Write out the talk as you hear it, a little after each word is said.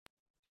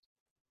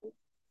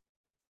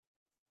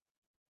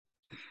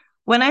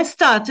When I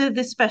started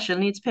the Special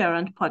Needs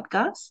Parent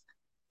podcast,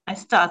 I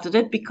started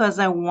it because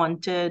I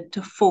wanted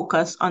to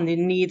focus on the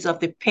needs of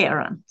the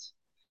parent.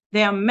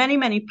 There are many,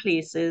 many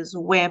places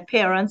where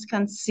parents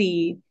can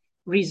see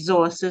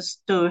resources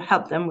to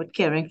help them with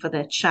caring for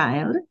their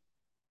child.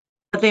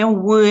 But there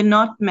were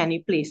not many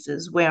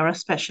places where a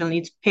special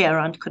needs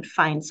parent could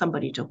find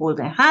somebody to hold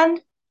their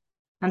hand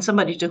and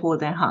somebody to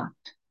hold their heart.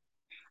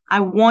 I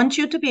want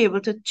you to be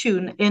able to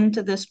tune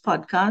into this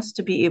podcast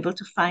to be able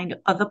to find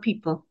other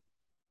people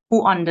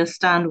who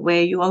understand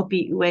where you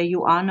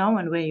are now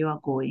and where you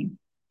are going.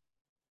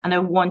 And I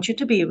want you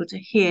to be able to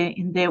hear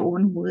in their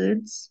own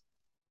words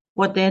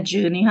what their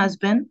journey has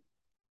been,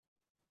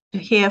 to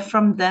hear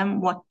from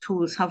them what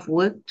tools have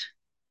worked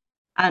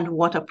and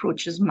what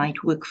approaches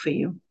might work for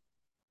you.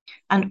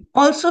 And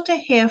also to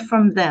hear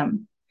from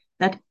them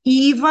that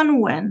even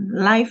when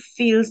life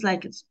feels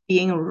like it's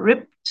being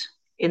ripped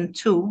in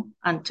two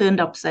and turned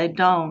upside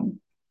down,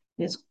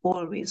 there's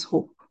always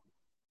hope.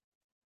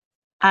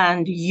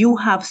 And you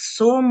have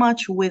so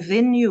much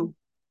within you,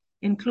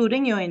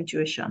 including your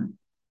intuition,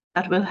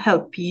 that will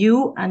help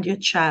you and your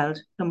child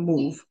to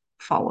move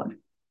forward.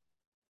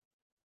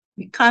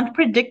 We can't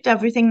predict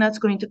everything that's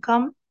going to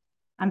come,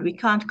 and we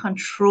can't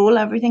control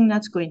everything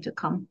that's going to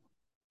come.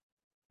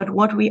 But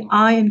what we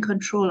are in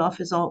control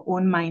of is our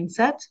own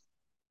mindset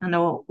and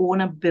our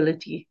own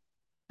ability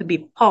to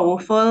be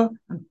powerful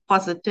and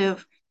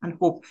positive and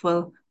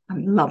hopeful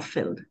and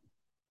love-filled.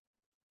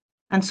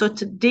 And so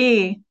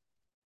today,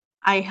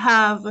 I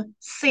have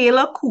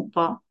Saylor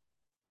Cooper,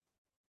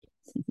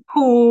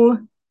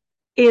 who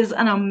is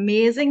an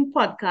amazing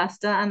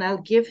podcaster, and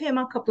I'll give him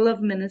a couple of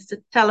minutes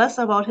to tell us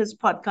about his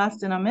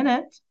podcast in a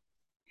minute.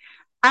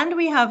 And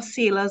we have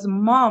Saylor's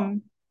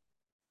mom,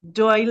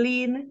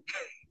 Doylene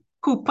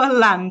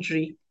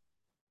Cooper-Landry.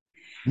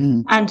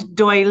 And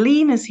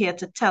Doylene is here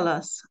to tell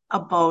us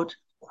about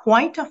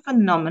quite a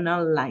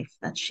phenomenal life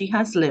that she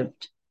has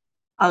lived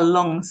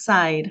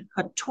alongside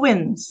her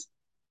twins,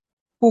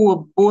 who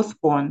were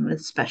both born with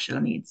special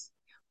needs.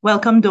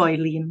 Welcome,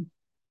 Doylene.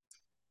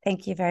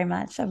 Thank you very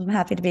much. I'm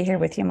happy to be here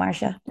with you,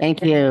 Marcia.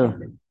 Thank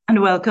you.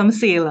 And welcome,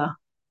 Saylor.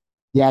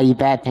 Yeah, you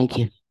bet. Thank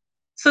you.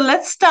 So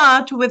let's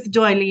start with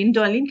Doylene.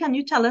 Doylene, can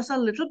you tell us a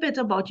little bit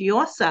about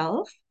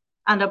yourself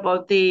and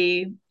about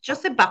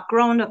just the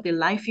background of the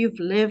life you've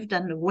lived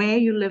and where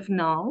you live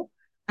now?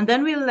 And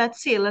then we'll let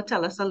Saylor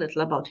tell us a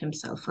little about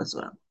himself as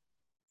well.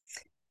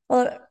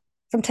 Well,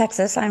 from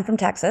Texas. I'm from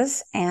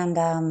Texas.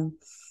 And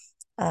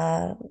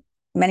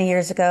many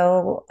years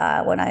ago,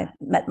 when I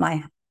met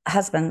my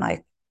husband,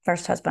 my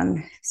first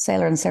husband,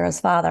 Saylor and Sarah's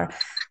father,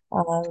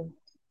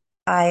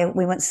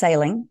 we went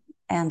sailing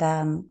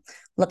and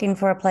looking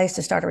for a place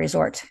to start a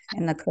resort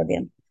in the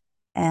Caribbean.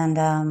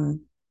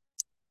 And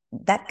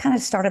that kind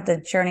of started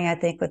the journey, I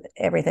think, with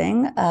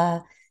everything.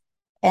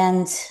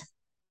 And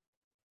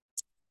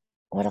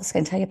what else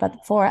can I tell you about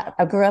before?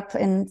 I grew up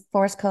in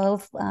Forest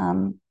Cove,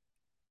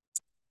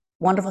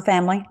 wonderful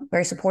family,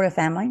 very supportive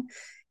family.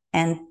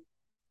 And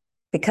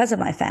because of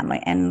my family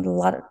and a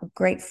lot of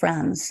great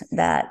friends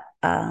that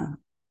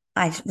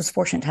I was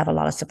fortunate to have a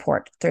lot of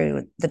support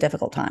through the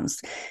difficult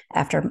times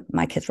after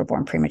my kids were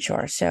born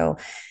premature. So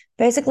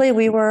basically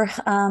we were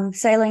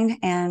sailing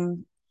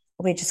and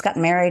we just got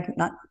married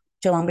not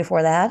too long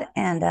before that.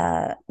 And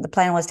the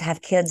plan was to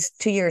have kids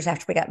 2 years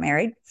after we got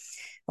married.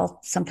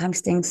 Well,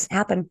 sometimes things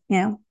happen,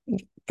 you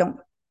don't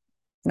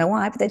know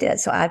why, but they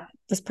did. So I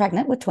was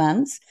pregnant with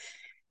twins.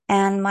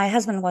 And my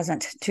husband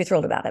wasn't too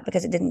thrilled about it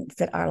because it didn't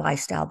fit our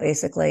lifestyle.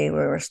 Basically, we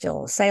were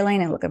still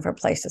sailing and looking for a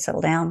place to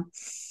settle down.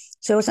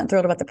 So I wasn't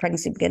thrilled about the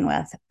pregnancy to begin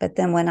with. But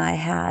then when I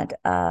had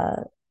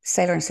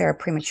Saylor and Sarah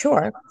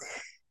premature,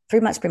 3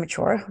 months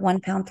premature, 1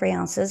 pound, 3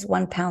 ounces,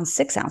 1 pound,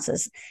 6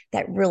 ounces,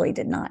 that really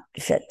did not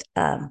fit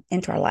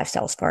into our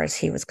lifestyle as far as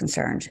he was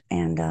concerned.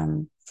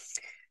 And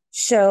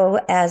so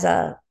as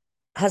a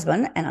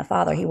husband and a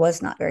father, he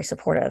was not very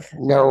supportive.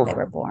 No. They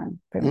were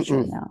born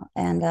premature. No.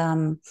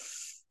 And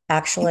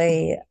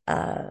actually,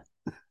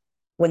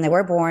 when they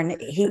were born,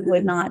 he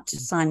would not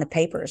sign the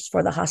papers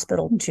for the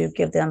hospital to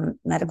give them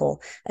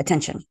medical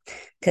attention.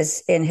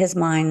 Because in his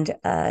mind,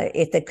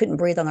 if they couldn't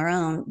breathe on their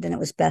own, then it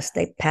was best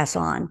they pass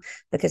on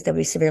because they'd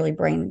be severely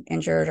brain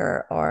injured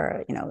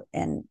or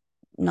and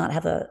not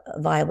have a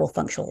viable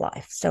functional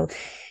life. So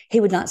he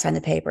would not sign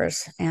the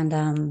papers.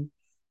 And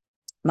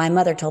my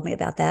mother told me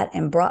about that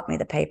and brought me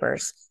the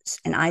papers,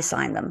 and I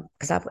signed them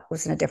because I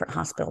was in a different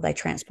hospital. They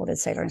transported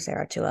Saylor and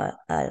Sarah to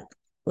a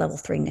level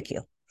 3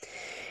 NICU.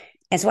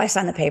 And so I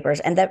signed the papers.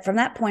 And that from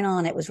that point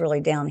on, it was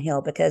really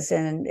downhill because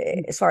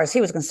as far as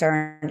he was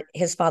concerned,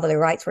 his fatherly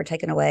rights were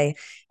taken away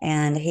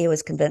and he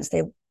was convinced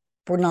they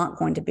were not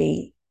going to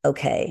be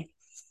okay.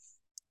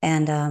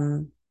 And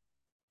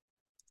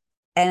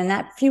in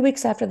that few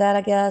weeks after that,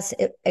 I guess,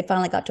 it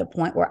finally got to a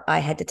point where I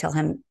had to tell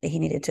him he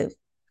needed to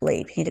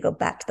leave. He needed to go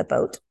back to the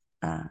boat.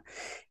 And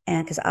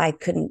because I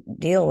couldn't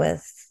deal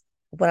with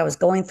what I was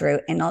going through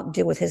and not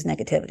deal with his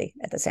negativity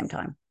at the same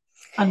time.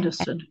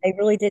 Understood. And they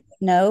really didn't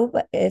know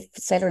if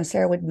Saylor and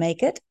Sarah would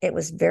make it. It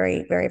was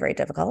very, very, very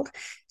difficult.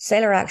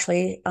 Saylor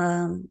actually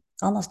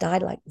almost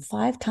died like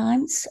 5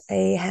 times.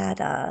 He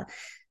had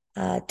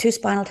 2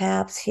 spinal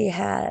taps. He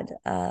had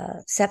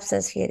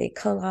sepsis. He had E.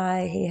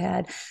 coli. He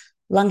had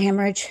lung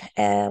hemorrhage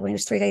when he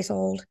was 3 days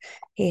old.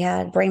 He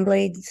had brain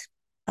bleeds,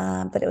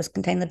 but it was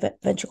contained in the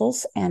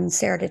ventricles, and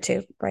Sarah did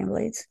too, brain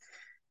bleeds.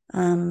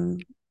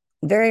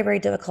 Very, very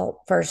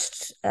difficult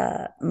first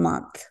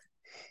month.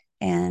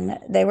 And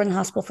they were in the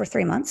hospital for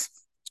 3 months.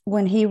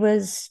 When he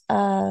was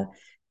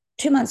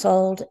 2 months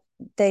old,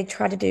 they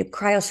tried to do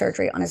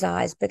cryosurgery on his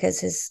eyes because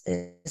his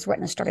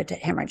retina started to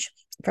hemorrhage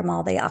from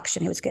all the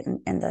oxygen he was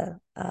getting in the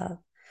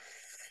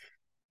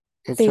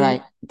That's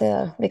right.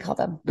 The what do you call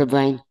them? The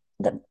brain.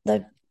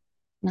 The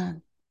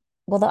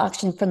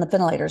oxygen from the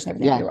ventilators and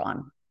everything we were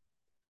on.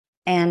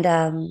 And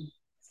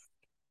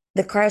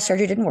the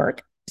cryosurgery didn't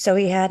work. So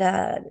he had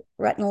a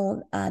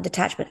retinal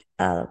detachment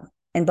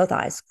in both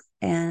eyes,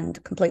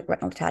 and complete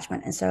retinal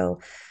detachment. And so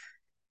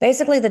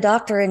basically the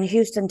doctor in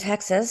Houston,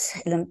 Texas,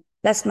 the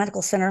best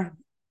medical center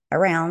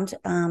around,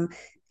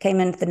 came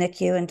into the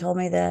NICU and told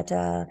me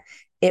that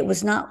it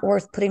was not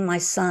worth putting my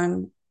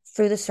son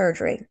through the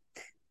surgery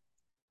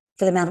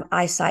for the amount of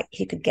eyesight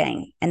he could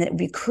gain, and that it would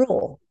be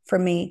cruel for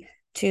me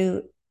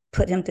to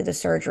put him through the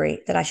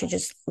surgery, that I should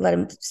just let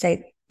him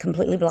stay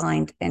completely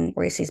blind and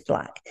where he sees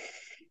black.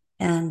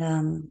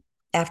 And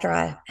after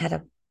I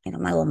had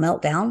my little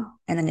meltdown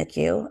in the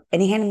NICU,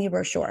 and he handed me a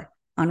brochure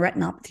on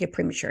retinopathy of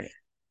prematurity.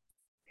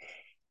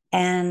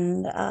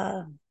 And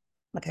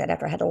like I said,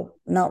 after I had a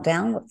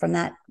meltdown from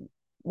that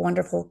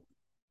wonderful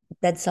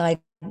bedside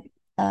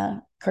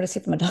courtesy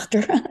from a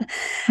doctor,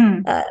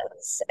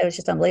 it was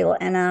just unbelievable.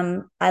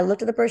 And I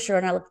looked at the brochure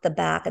and I looked at the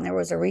back, and there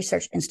was a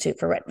research institute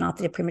for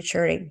retinopathy of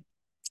prematurity,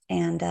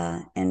 and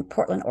in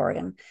Portland,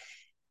 Oregon.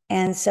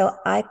 And so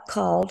I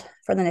called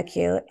for the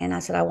NICU and I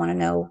said, I want to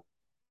know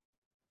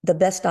the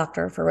best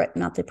doctor for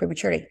retinopathy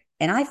prematurity.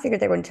 And I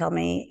figured they were going to tell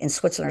me in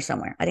Switzerland or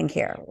somewhere. I didn't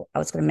care. I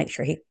was going to make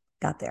sure he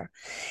got there.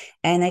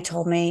 And they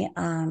told me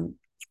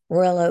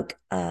Royal Oak,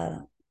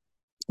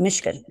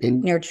 Michigan,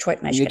 near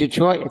Detroit, Michigan. Near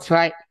Detroit, that's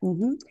right.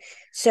 Mm-hmm.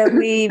 So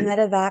we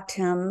medevaced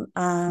him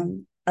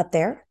up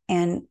there,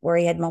 and where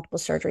he had multiple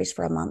surgeries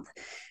for a month.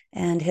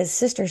 And his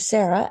sister,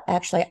 Sarah,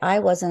 actually, I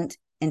wasn't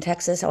in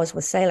Texas. I was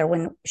with Saylor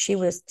when she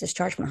was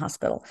discharged from the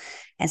hospital.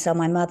 And so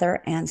my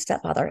mother and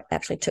stepfather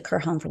actually took her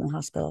home from the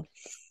hospital.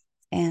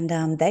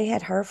 And they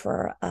had her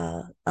for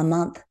a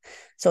month.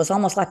 So it's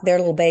almost like their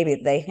little baby.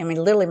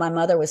 Literally, my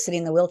mother was sitting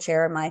in the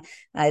wheelchair, and my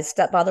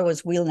stepfather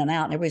was wheeling them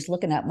out, and everybody's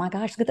looking at, my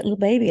gosh, look at that little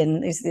baby.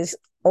 And these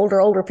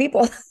older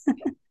people.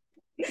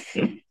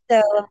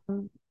 So,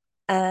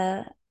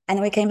 and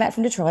then we came back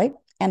from Detroit.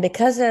 And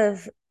because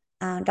of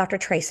Dr.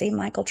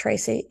 Michael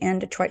Tracy in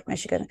Detroit,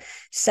 Michigan,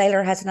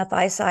 Saylor has enough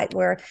eyesight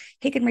where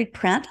he can read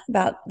print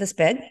about this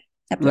big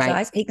up to his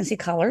eyes. He can see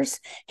colors.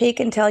 He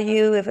can tell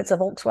you if it's a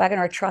Volkswagen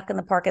or a truck in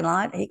the parking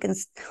lot. He can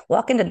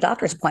walk into a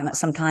doctor's appointment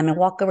sometime and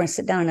walk over and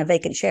sit down in a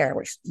vacant chair,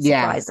 which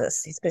surprised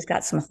us. He's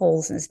got some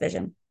holes in his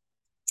vision.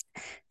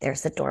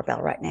 There's the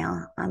doorbell right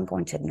now. I'm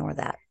going to ignore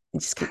that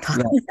and just keep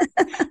talking.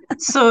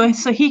 So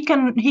he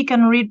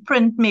can read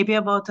print maybe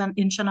about 1.5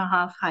 inches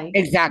high.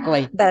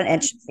 Exactly. About 1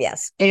 inch,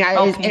 yes. And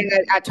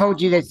I told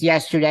you this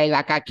yesterday,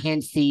 like I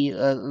can see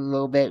a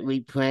little bit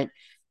read print.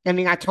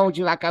 I told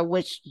you, like, I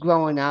wish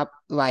growing up,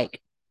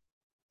 like,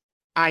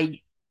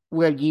 I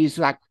would use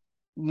like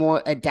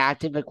more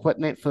adaptive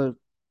equipment for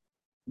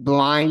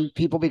blind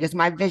people, because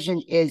my vision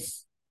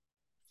is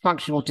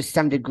functional to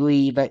some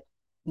degree, but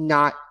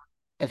not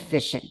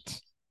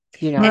efficient,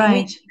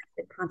 Right.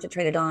 We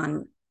concentrated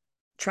on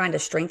trying to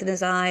strengthen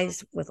his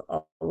eyes with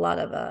a lot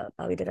of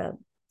we did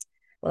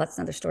that's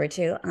another story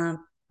too,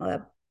 a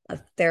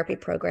therapy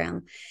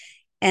program.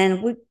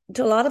 And we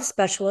did a lot of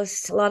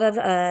specialists, a lot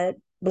of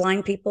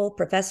blind people,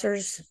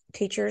 professors,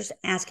 teachers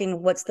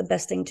asking what's the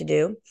best thing to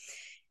do.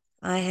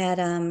 I had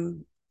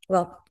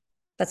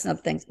that's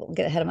another thing, we'll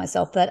get ahead of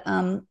myself, but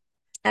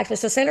actually,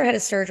 so Saylor had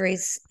his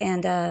surgeries,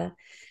 and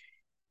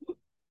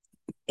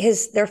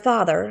their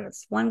father,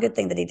 it's one good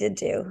thing that he did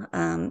do.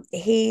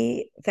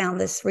 He found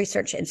this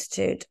research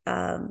institute,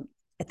 a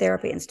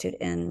therapy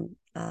institute in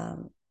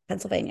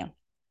Pennsylvania.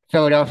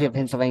 Philadelphia,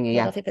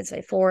 Pennsylvania,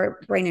 for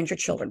brain injured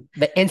children.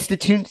 The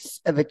Institutes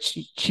of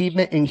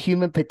Achievement and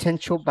Human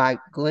Potential by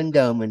Glenn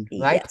Doman,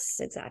 right? Yes,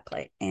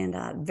 exactly. And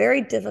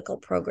very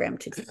difficult program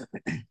to do.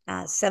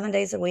 7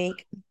 days a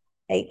week,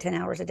 8-10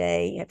 hours a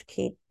day. You have to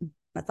keep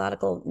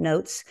methodical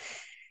notes.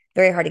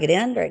 Very hard to get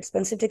in, very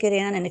expensive to get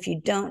in. And if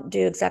you don't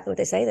do exactly what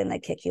they say, then they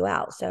kick you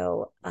out.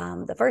 So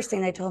the first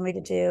thing they told me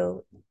to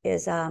do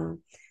is I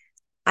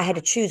had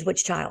to choose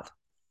which child.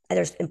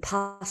 It's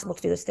impossible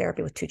to do this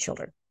therapy with 2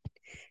 children.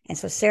 And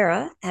so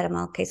Sarah had a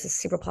mild case of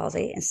cerebral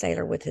palsy, and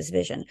Saylor with his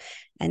vision.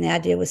 And the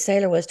idea with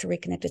Saylor was to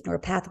reconnect his neural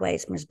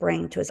pathways from his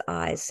brain to his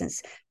eyes,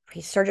 since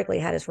he surgically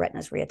had his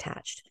retinas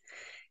reattached.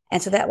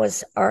 And so that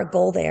was our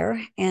goal there.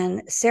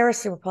 And Sarah's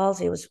cerebral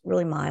palsy was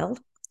really mild.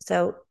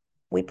 So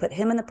we put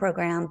him in the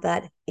program.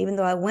 But even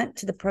though I went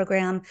to the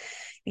program,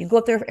 you go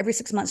up there every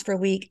 6 months for a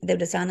week, they would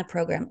design the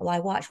program. Well, I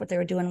watched what they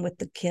were doing with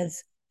the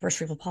kids for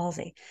cerebral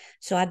palsy.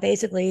 So I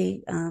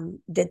basically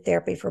did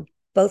therapy for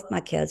both my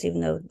kids,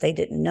 even though they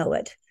didn't know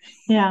it.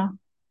 Yeah.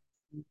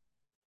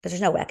 Because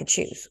there's no way I could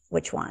choose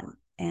which one.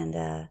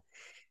 And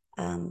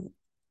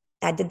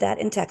I did that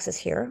in Texas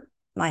here.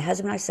 My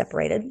husband and I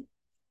separated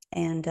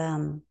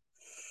and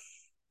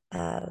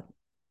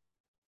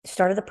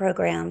started the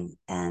program.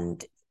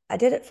 And I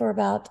did it for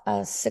about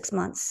 6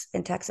 months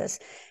in Texas.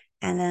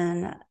 And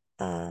then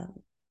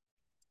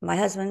my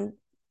husband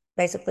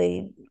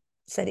basically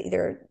said,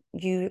 either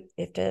you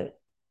have to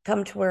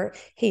come to where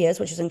he is,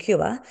 which is in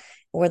Cuba,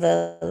 or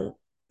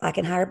I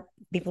can hire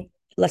people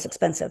less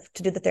expensive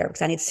to do the therapy,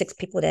 because I need 6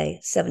 people a day,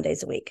 7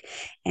 days a week.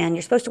 And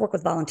you're supposed to work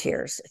with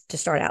volunteers to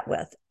start out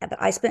with.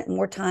 But I spent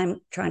more time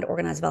trying to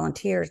organize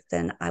volunteers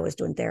than I was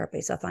doing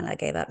therapy. So finally I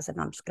gave up and said,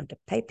 no, I'm just going to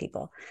pay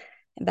people.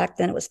 And back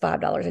then it was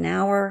 $5 an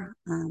hour.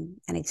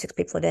 I need 6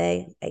 people a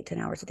day, 8-10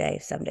 hours a day,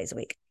 7 days a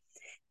week.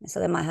 And so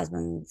then my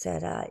husband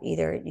said,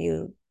 either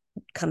you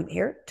come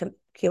here to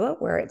Cuba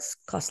where it's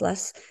cost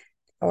less,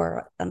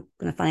 or I'm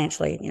going to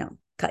financially,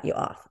 cut you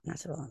off. And I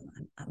said, well,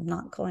 I'm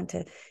not going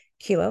to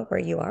Cuba where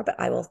you are, but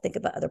I will think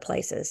about other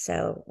places.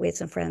 So we had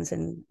some friends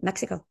in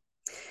Mexico,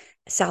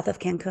 south of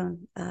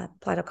Cancun,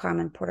 Playa del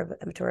Carmen, Puerto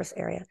Venturas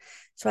area.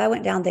 So I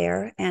went down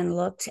there and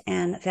looked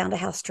and found a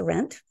house to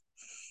rent.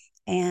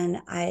 And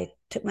I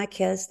took my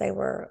kids, they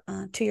were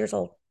 2 years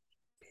old,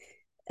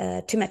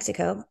 to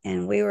Mexico.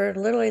 And we were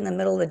literally in the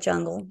middle of the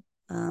jungle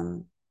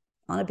on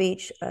a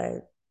beach,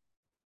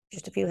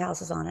 just a few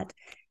houses on it.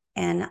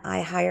 And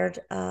I hired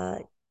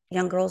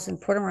young girls in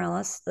Puerto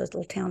Morelos, the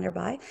little town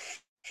nearby,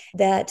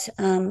 that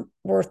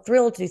were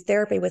thrilled to do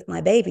therapy with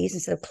my babies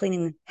instead of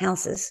cleaning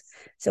houses.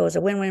 So it was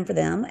a win-win for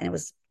them, and it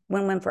was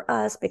win-win for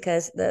us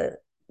because the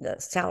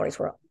salaries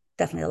were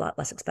definitely a lot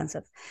less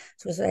expensive.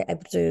 So I was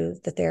able to do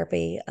the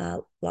therapy a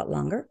lot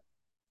longer.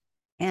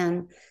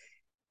 And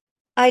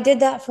I did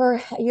that for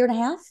a year and a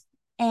half,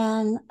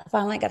 and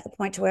finally got to the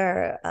point to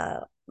where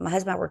my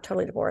husband and I were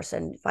totally divorced,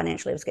 and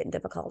financially it was getting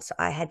difficult. So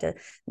I had to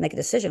make a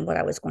decision what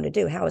I was going to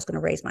do, how I was going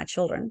to raise my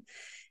children,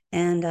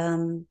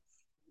 and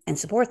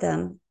support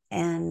them.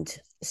 And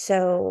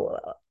so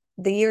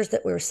the years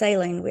that we were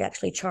sailing, we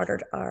actually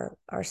chartered our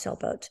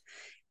sailboat.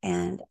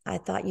 And I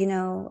thought,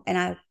 and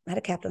I had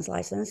a captain's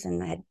license,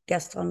 and I had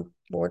guests on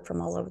board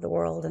from all over the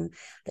world. And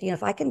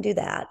if I can do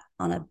that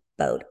on a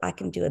boat, I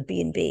can do a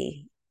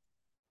B&B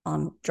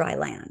on dry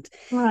land.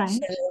 Right. So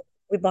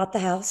we bought the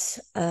house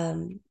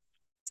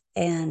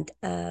and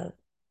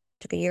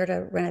took a year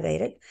to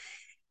renovate it.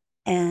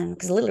 And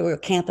because literally we were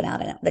camping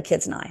out in it, the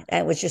kids and I. And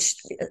it was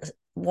just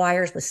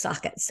wires with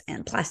sockets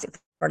and plastic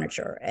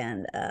furniture.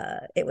 And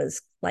it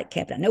was like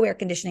camping out. No air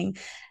conditioning,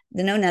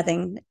 no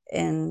nothing.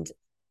 And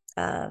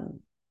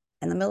in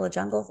the middle of the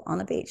jungle on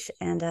the beach.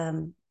 And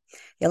the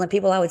only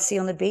people I would see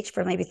on the beach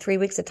for maybe 3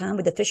 weeks at a time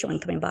with the fishermen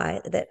coming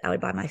by that I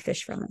would buy my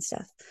fish from and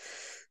stuff.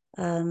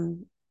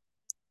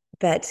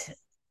 But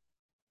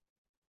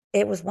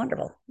it was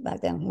wonderful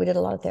back then. We did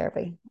a lot of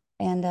therapy.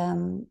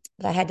 And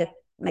but I had to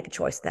make a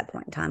choice at that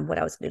point in time what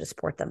I was going to do to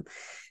support them.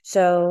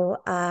 So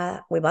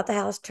we bought the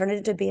house, turned it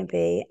into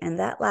B&B, and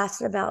that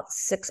lasted about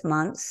 6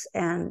 months.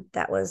 And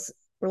that was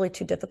really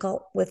too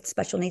difficult with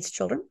special needs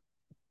children.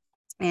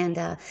 And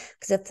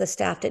because if the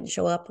staff didn't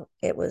show up,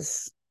 it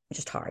was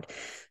just hard.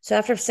 So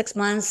after 6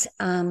 months,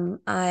 after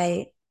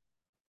a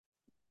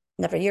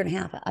year and a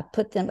half, I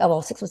put them,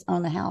 6 months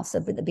on the house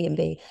of the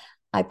B&B.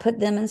 I put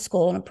them in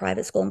school, in a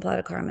private school in Playa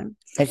del Carmen.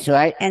 That's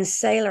right. And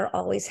Saylor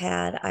always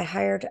I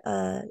hired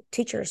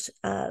teachers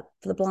for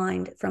the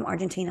blind from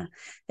Argentina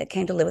that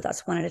came to live with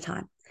us one at a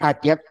time.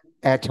 Yep.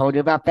 I told you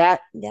about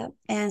that. Yeah.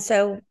 And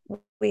so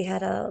we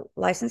had a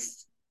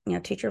licensed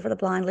teacher for the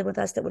blind live with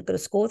us that would go to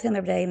school with him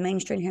every day,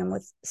 mainstream him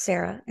with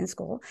Sarah in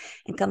school,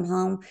 and come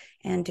home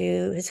and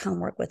do his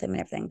homework with him and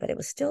everything. But it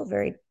was still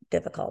very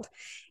difficult.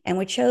 And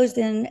we chose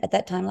then at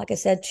that time, like I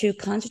said, to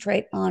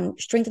concentrate on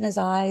strengthening his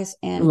eyes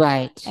and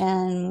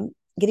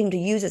getting him to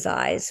use his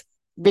eyes.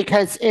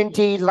 Because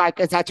indeed, like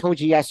as I told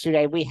you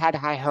yesterday, we had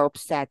high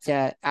hopes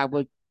that I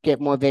would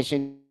get more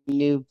vision,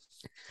 new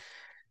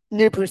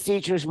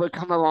procedures would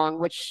come along,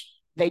 which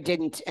they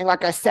didn't. And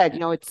like I said,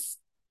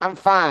 I'm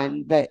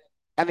fine, but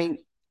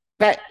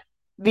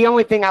the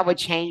only thing I would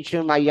change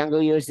from my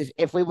younger years is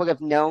if we would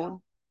have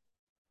known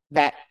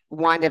that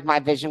if my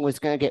vision was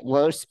going to get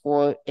worse,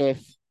 or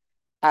if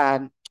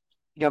there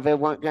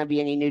weren't going to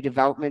be any new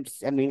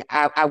developments.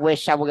 I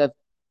wish I would have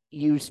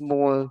used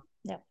more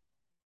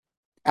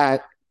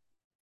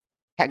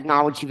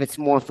technology that's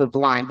more for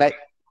blind, but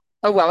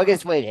oh well, it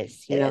is what it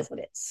is. It is what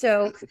it is.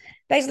 So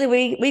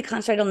basically we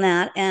concentrated on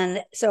that.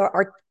 And so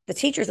the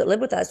teachers that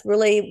lived with us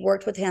really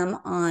worked with him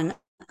on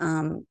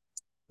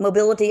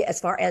mobility as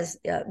far as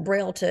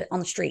braille on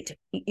the street,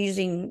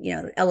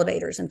 using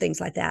elevators and things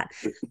like that,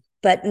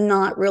 but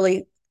not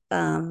really.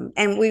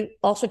 And we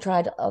also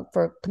tried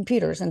for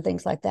computers and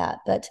things like that,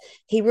 but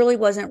he really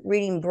wasn't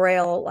reading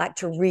braille like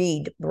to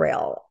read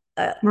braille.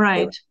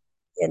 Right.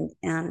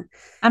 And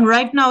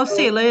right now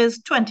Saylor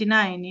is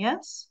 29.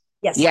 Yes.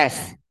 Yes.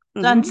 Yes.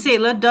 And Mhm.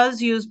 Sailor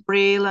does use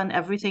Braille and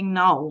everything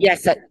now.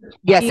 Yes,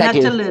 yes, He I had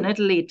to do. learn it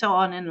later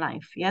on in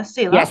life. Yes,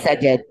 Sailor? Yes, I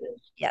did.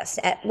 Yes.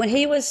 When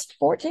he was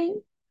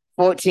 14,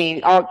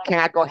 14. Oh, can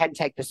I go ahead and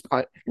take this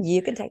part?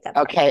 you can take that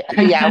part. Okay.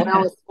 Yeah, when I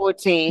was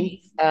 14,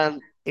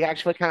 it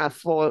actually kind of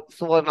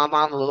floored my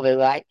mom a little bit,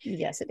 right?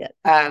 Yes, it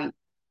did.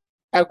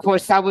 Of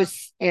course, I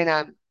was in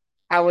a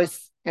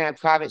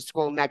private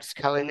school in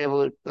Mexico, and there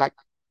were like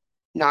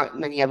not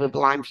many other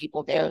blind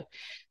people there.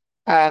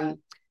 Um,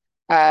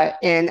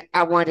 and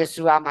I wanted to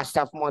surround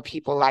myself more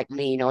people like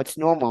me. You know, it's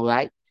normal,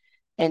 right?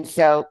 And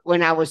so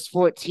when I was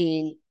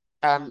 14,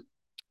 um,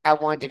 I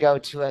wanted to go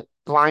to a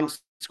blind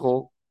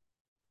school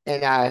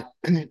and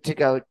to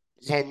go.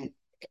 And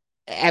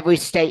every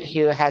state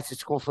here has a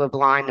school for the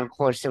blind. Of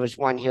course, there was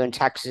one here in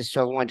Texas,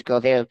 so I wanted to go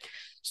there.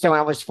 So when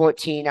I was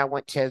 14, I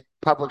went to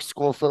public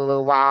school for a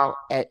little while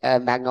at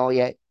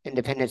Magnolia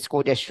Independent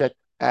School District.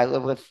 I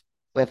lived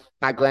with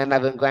my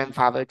grandmother and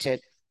grandfather to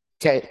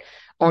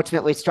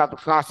ultimately start the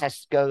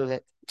process to go to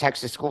the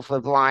Texas School for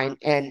the Blind.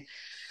 And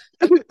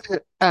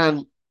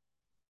um,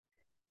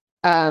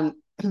 um,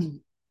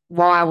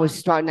 while I was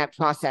starting that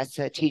process,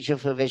 a teacher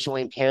for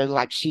visually impaired,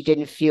 like she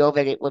didn't feel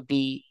that it would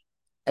be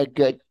a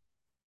good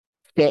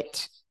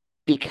fit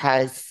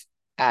because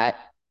uh,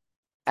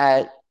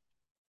 uh,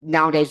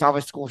 nowadays all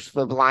the schools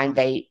for the blind,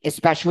 they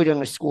especially during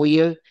the school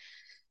year,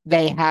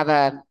 they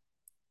have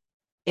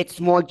it's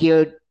more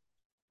geared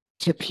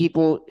to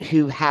people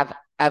who have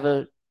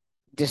other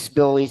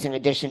disabilities in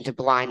addition to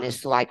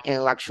blindness, like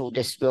intellectual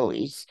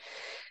disabilities.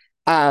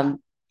 And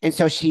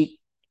so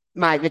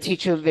the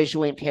teacher of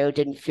visually impaired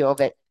didn't feel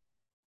that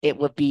it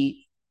would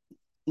be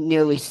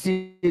nearly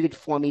suited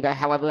for me. But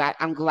however,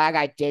 I'm glad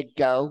I did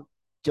go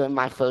during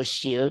my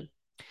first year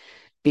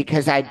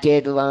because I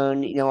did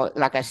learn,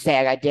 like I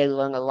said, I did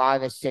learn a lot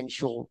of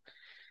essential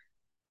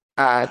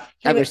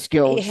other He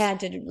skills.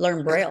 had to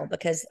learn Braille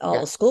because all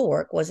Yeah. the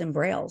schoolwork was in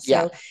Braille.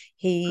 Yeah. So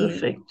he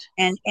Perfect.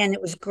 and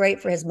it was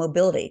great for his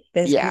mobility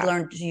because he Yeah.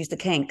 learned to use the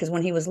cane. Because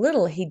when he was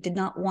little, he did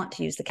not want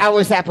to use the I cane.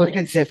 was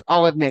apprehensive,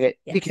 I'll admit it,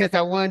 Yes. because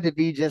I wanted to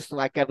be just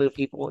like other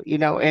people, He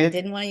and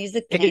didn't want to use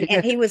the cane,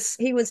 and he was,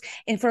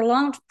 and for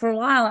a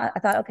while, I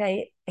thought,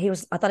 okay,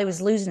 I thought he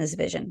was losing his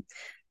vision,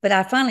 but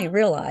I finally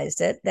realized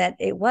that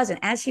it wasn't.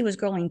 As he was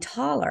growing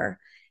taller,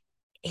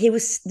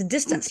 the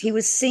distance, he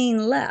was seeing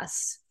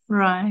less.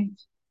 Right.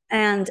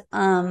 And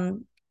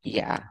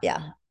yeah.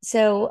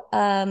 So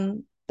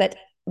but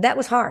that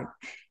was hard.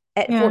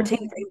 At 14,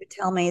 he would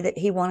tell me that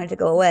he wanted to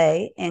go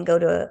away and go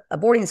to a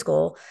boarding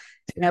school,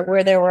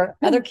 where there were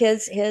other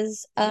kids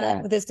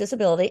with his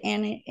disability,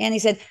 and he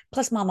said,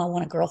 plus mom, I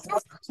want a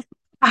girlfriend.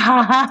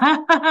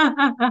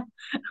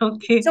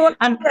 Okay. So what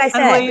And I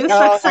and were said? you Oh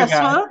my God.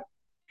 successful?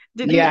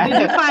 Did you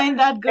Yeah. find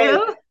that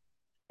girl?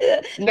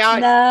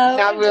 Not No,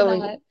 not he did really.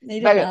 not. He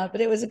did But not,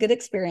 but it was a good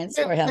experience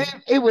for him.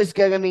 it was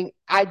good. I mean,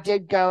 I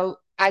did go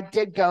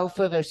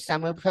for the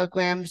summer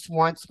programs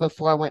once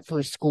before I went for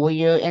a school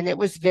year, and it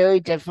was very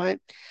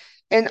different.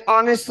 And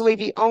honestly,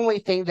 the only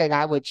thing that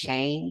I would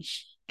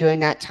change during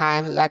that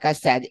time, like I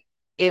said,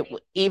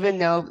 even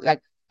though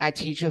like my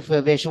teacher for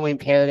visually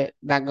impaired at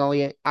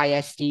Magnolia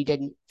ISD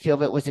didn't feel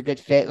that it was a good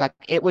fit, like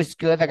it was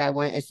good that I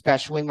went,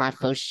 especially my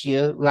first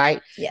year,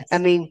 right? Yes. I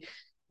mean,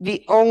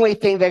 the only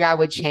thing that I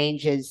would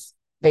change is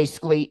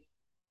basically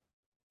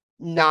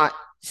not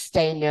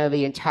staying there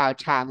the entire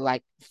time,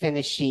 like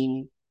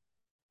finishing,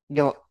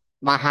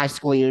 my high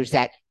school years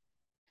at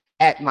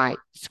my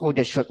school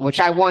district, which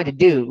I wanted to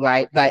do,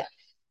 right? But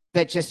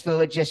just the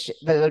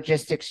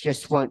logistics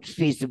just weren't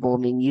feasible. I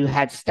mean, you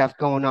had stuff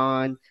going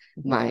on.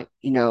 My,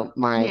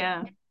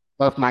 Yeah.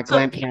 both my So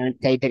grandparents,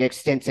 they did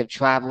extensive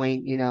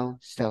traveling,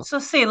 so. so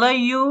Sailor,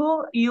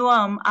 you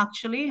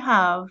actually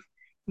have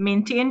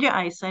maintained your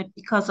eyesight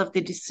because of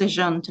the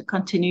decision to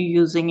continue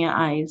using your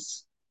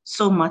eyes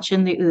so much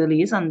in the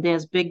earlies, and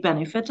there's big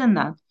benefit in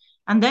that.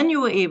 And then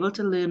you were able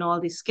to learn all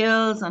the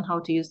skills and how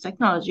to use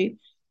technology.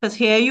 Because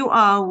here you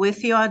are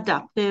with your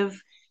adaptive,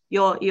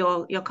 your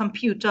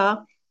computer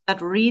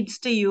that reads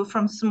to you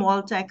from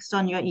small text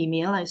on your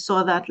email. I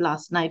saw that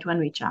last night when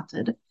we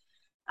chatted.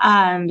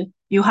 And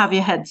you have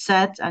your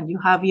headset and you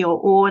have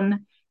your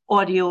own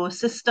audio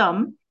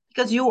system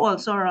because you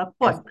also are a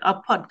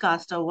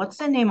podcaster. What's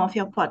the name of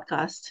your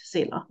podcast,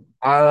 Sailor?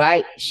 All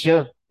right,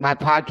 sure. My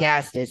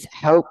podcast is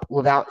Hope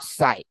Without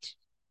Sight.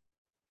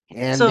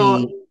 And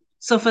So,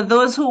 so for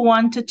those who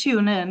want to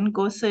tune in,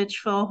 go search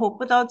for Hope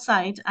Without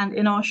Sight, and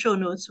in our show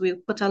notes we'll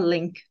put a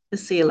link to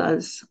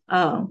Sailor's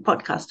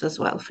podcast as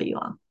well for you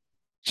all.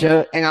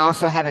 sure, and I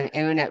also have an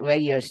internet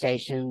radio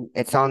station.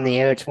 It's on the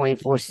air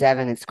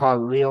 24/7. It's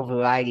called Real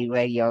Variety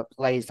Radio. It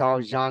plays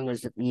all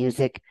genres of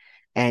music.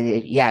 And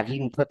if you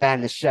can put that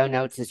in the show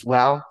notes as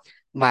well.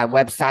 My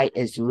website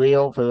is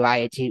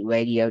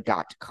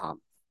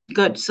realvarietyradio.com.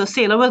 Good. So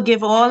Sailor will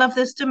give all of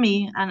this to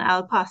me and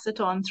I'll pass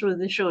it on through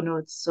the show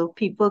notes so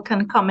people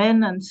can come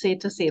in and say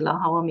to Sailor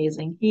how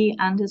amazing he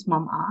and his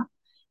mom are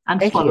and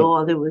Thank follow you.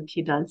 all the work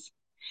he does.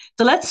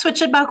 So let's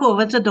switch it back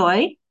over to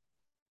Doy.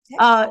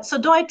 So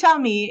Doy, tell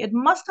me, it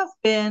must have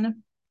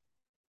been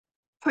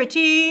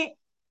pretty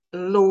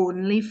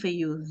lonely for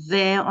you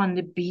there on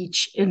the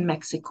beach in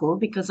Mexico?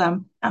 Because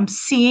I'm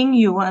seeing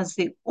you as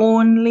the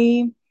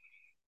only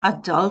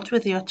adult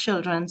with your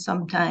children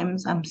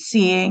sometimes. I'm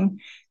seeing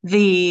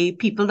the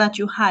people that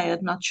you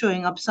hired not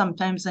showing up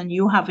sometimes and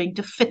you having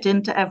to fit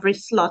into every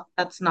slot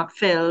that's not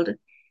filled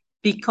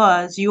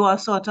because you are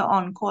sort of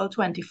on call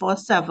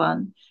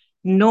 24/7.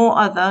 No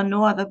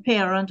other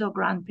parent or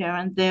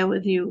grandparent there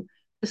with you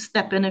to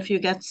step in if you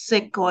get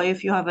sick or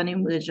if you have an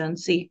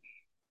emergency.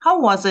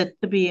 How was it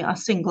to be a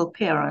single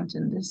parent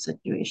in this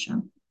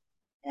situation?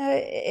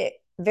 Very,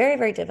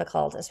 very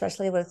difficult,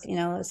 especially with,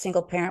 a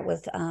single parent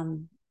with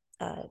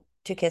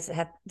two kids that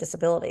have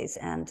disabilities.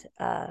 And,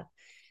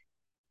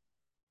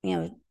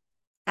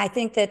 I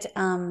think that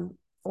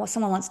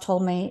someone once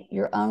told me,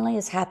 you're only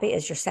as happy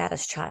as your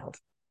saddest child.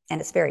 And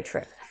it's very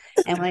true.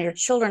 And when your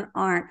children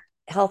aren't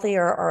healthy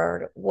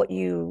or what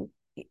you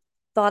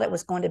thought it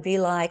was going to be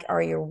like,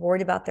 or you're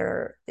worried about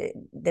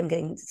them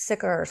getting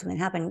sicker or something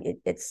happening,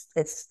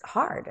 it's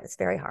hard. It's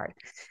very hard.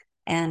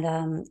 And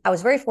I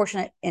was very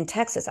fortunate in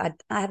Texas. I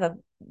have a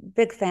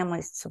big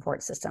family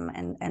support system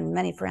and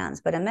many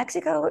friends. But in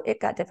Mexico, it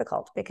got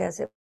difficult because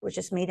it was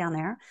just me down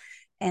there.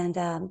 And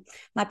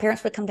my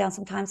parents would come down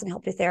sometimes and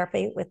help do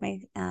therapy with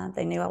me.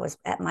 They knew I was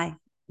at my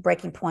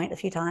breaking point a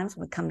few times,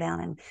 would come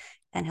down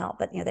and help.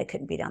 But, they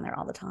couldn't be down there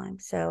all the time.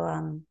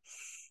 So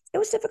it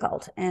was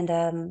difficult.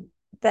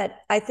 But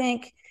I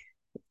think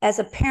as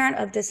a parent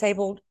of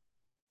disabled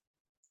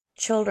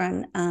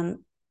children,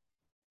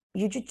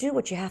 you just do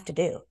what you have to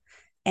do.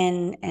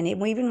 And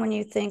even when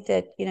you think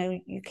that,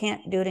 you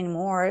can't do it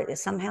anymore,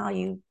 somehow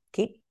you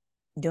keep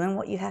doing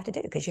what you have to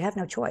do because you have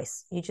no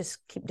choice. You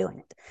just keep doing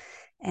it.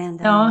 And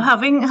Now,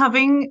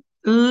 having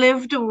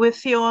lived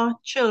with your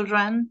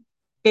children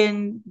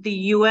in the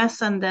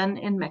US and then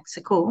in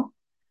Mexico,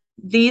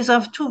 these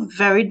are two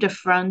very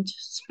different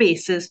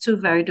spaces, two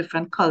very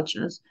different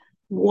cultures.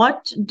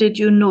 What did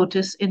you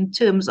notice in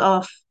terms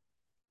of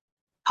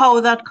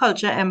how that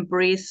culture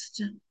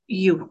embraced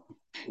you?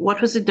 What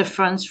was the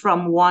difference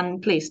from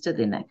one place to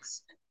the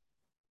next?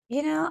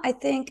 I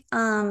think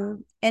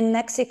in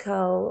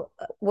Mexico,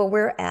 where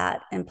we're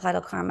at in Playa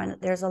del Carmen,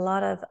 there's a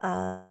lot of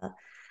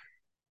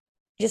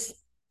just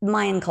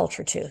Mayan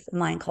culture too,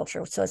 Mayan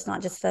culture. So it's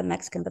not just the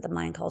Mexican, but the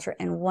Mayan culture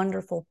and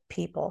wonderful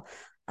people.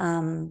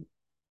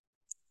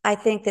 I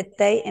think that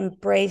they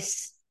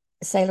embrace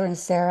Saylor and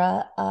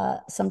Sarah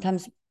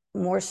sometimes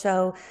more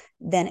so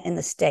than in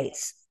the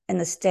States. In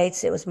the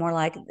States, it was more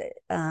like,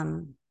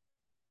 how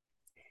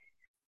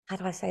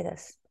do I say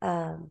this?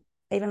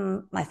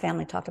 Even my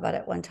family talked about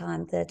it one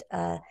time that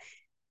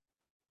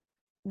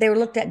they were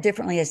looked at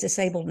differently as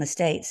disabled in the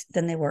States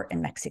than they were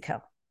in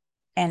Mexico.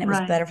 And it was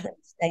better for them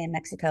to stay in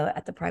Mexico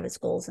at the private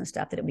schools and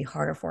stuff, that it'd be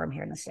harder for them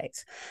here in the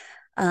States.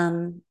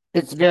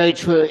 It's very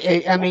true.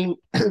 I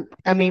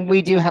mean,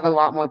 we do have a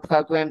lot more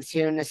programs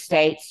here in the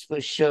States for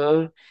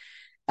sure.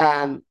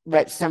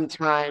 But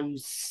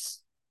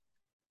sometimes,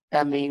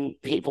 I mean,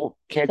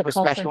 kids with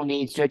special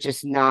needs are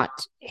just not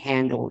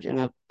handled in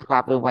a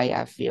proper way,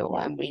 I feel.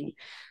 I mean,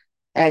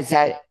 as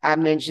I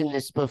mentioned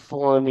this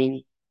before, I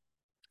mean,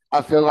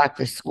 I feel like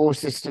the school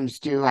systems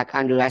do like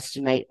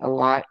underestimate a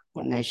lot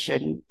when they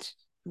shouldn't.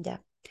 Yeah.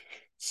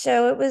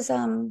 So it was,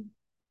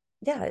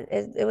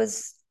 it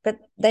was, but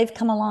they've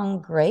come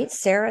along great.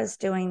 Sarah's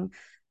doing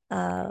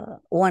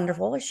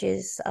wonderful.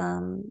 She's,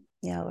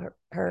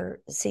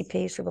 her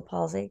CP, cerebral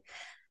palsy.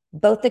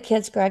 Both the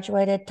kids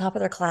graduated top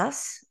of their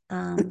class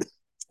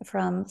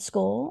from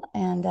school.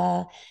 And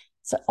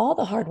so all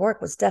the hard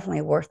work was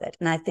definitely worth it.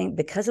 And I think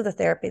because of the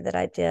therapy that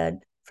I did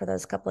for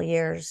those couple of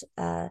years,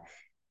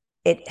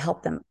 it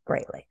helped them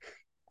greatly.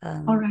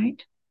 All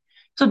right.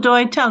 So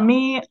Doy, tell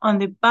me on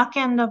the back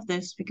end of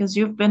this, because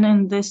you've been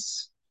on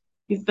this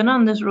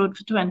road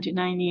for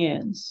 29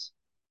 years.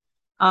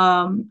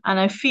 And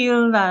I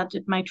feel that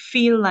it might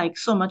feel like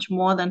so much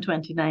more than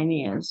 29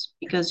 years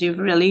because you've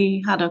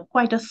really had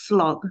quite a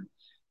slog.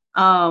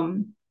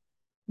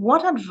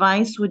 What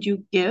advice would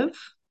you give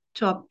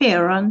to a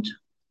parent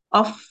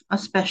of a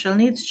special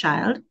needs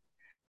child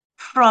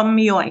from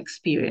your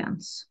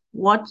experience?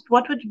 What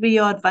would be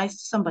your advice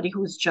to somebody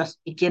who's just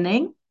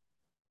beginning?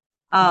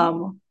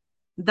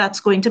 That's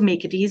going to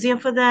make it easier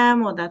for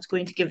them or that's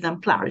going to give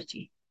them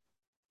clarity?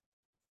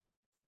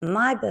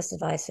 My best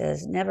advice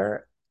is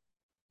never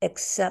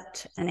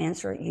accept an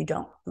answer you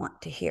don't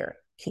want to hear.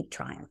 Keep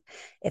trying.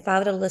 If I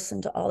would have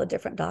listened to all the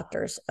different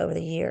doctors over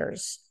the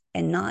years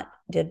and not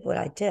did what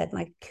I did,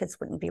 my kids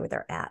wouldn't be where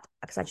they're at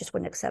because I just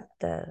wouldn't accept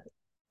the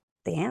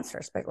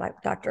answers. But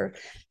like Dr.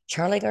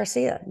 Charlie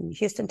Garcia in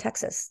Houston,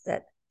 Texas,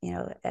 that in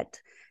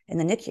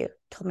the NICU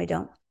told me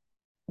don't.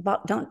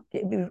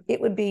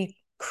 It would be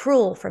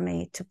cruel for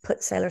me to put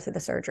Saylor through the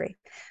surgery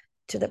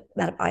to the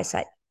amount of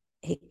eyesight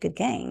he could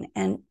gain.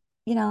 And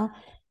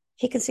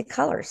he can see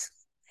colors.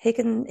 He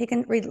can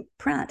read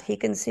print. He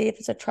can see if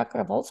it's a truck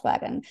or a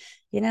Volkswagen.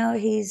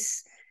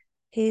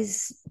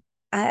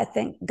 I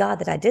thank God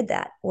that I did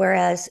that.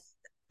 Whereas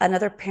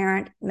another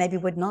parent maybe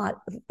would not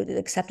have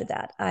accepted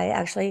that. I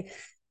actually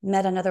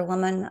met another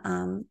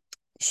woman.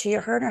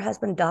 her and her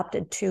husband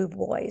adopted 2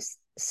 boys,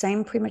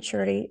 same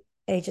prematurity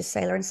age as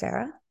Saylor and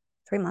Sarah,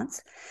 3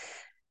 months,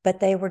 but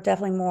they were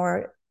definitely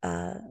more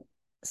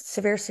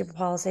severe cerebral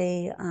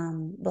palsy,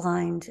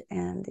 blind,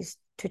 and these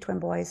 2 twin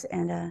boys.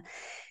 And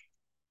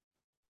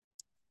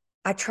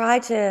I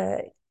tried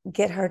to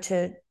get her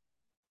to,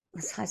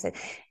 as I said,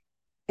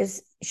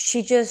 is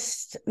she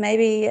just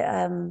maybe,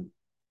 how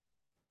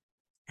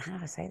do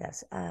I say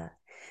this?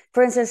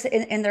 For instance,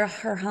 in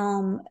her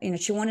home,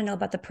 she wanted to know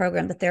about the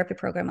program, the therapy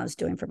program I was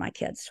doing for my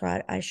kids. So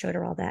I showed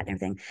her all that and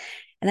everything.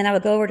 And then I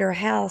would go over to her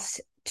house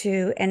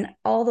and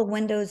all the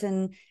windows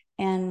and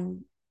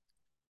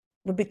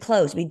would be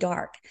closed, be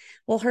dark.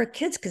 Well, her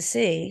kids could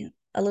see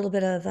a little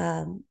bit of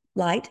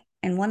light,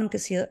 and one of them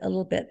could see a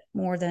little bit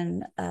more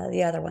than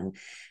the other one.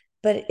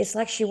 But it's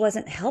like she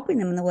wasn't helping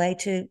them in the way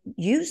to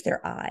use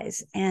their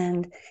eyes.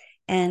 And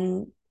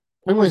when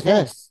was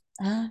this?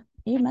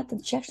 You met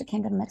them. She actually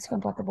came to Mexico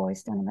and brought the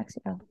boys down to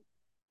Mexico.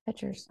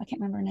 Pictures. I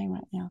can't remember her name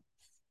right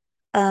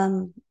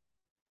now.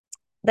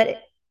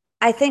 But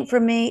I think for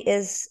me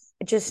is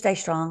just stay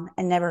strong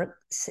and never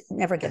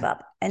give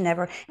up and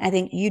never. And I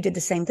think you did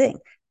the same thing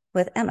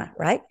with Emma,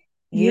 right?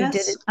 You Yes,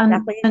 did it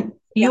exactly. and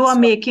you are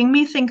making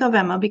me think of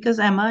Emma because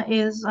Emma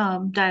is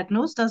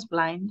diagnosed as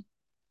blind.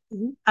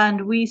 Mhm.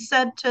 And we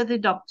said to the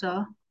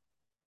doctor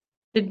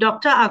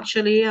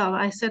actually,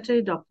 I said to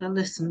the doctor,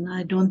 listen,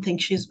 I don't think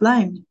she's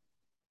blind.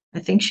 I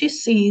think she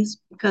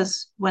sees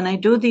because when I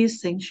do these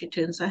things, she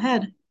turns her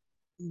head.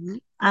 Mhm.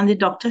 And the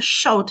doctor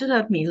shouted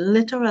at me,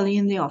 literally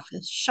in the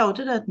office,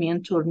 shouted at me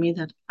and told me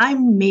that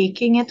I'm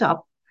making it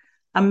up.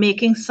 I'm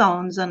making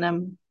sounds and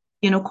I'm,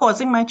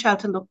 causing my child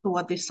to look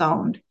toward the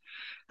sound.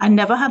 I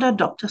never had a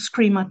doctor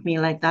scream at me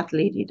like that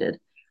lady did.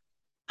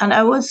 And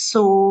I was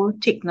so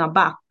taken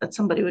aback that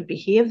somebody would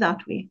behave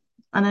that way.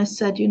 And I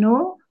said,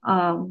 you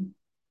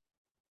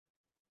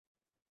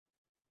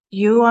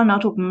are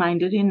not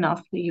open-minded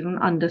enough to even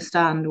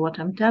understand what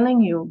I'm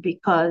telling you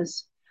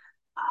because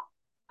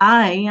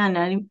I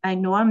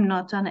know I'm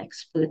not an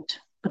expert,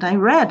 but I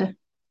read.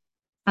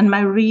 And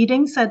my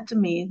reading said to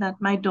me that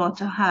my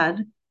daughter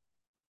had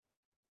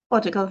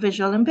cortical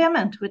visual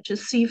impairment, which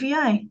is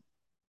CVI.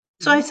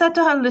 So I said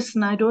to her,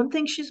 listen, I don't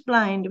think she's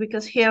blind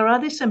because here are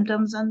the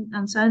symptoms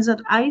and signs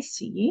that I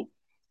see.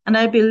 And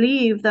I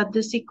believe that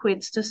this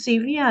equates to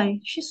CVI.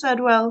 She said,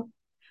 well,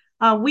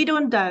 we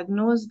don't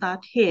diagnose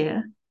that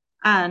here.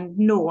 And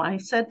no, I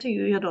said to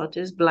you, your daughter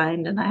is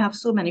blind and I have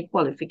so many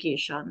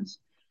qualifications.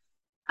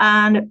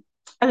 And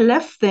I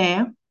left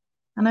there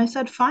and I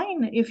said,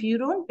 fine, if you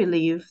don't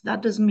believe,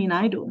 that doesn't mean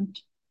I don't.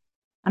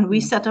 And we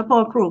set up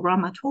our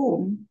program at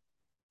home.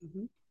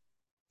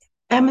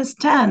 Em is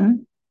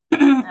 10,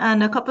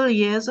 and a couple of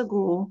years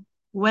ago,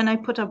 when I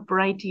put a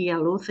bright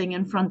yellow thing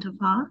in front of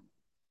her,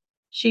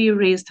 she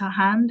raised her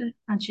hand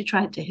and she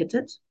tried to hit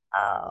it.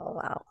 Oh,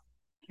 wow.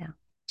 Yeah.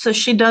 So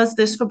she does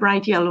this for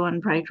bright yellow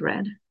and bright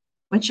red,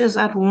 which is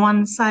at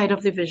one side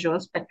of the visual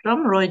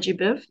spectrum, Roy G.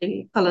 Biv,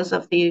 the colors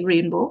of the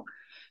rainbow.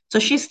 So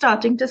she's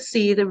starting to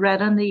see the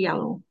red and the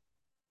yellow.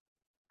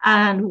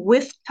 And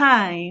with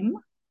time,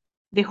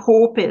 the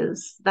hope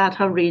is that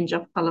her range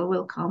of color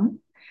will come,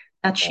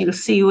 that she'll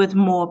see with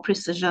more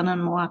precision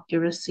and more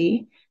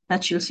accuracy,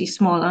 that she'll see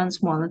smaller and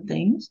smaller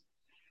things.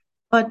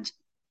 But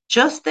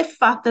just the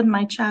fact that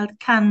my child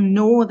can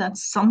know that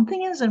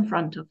something is in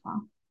front of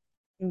her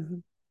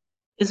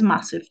is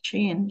massive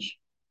change.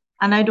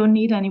 And I don't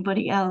need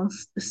anybody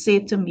else to say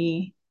to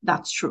me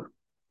that's true.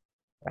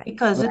 Right.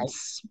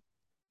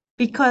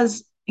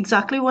 Because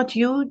exactly what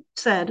you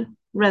said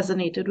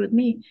resonated with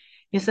me.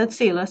 You said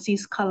Saylor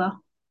sees color.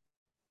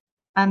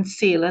 And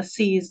Saylor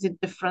sees the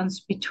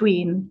difference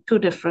between 2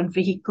 different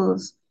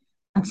vehicles,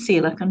 and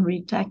Saylor can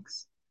read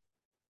text.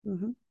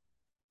 And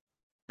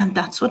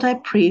that's what I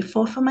pray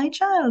for my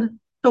child.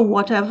 To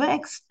whatever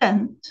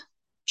extent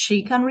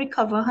she can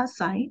recover her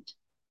sight,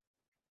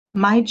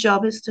 my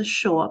job is to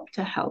show up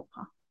to help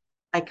her.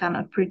 I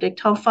cannot predict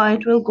how far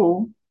it will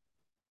go,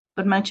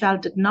 but my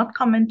child did not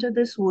come into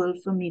this world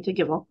for me to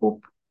give up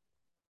hope.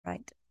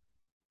 Right.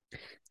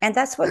 And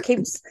that's what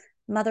keeps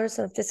mothers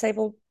of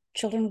disabled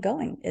children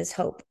going is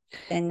hope.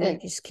 And you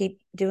just keep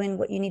doing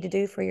what you need to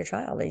do for your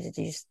child.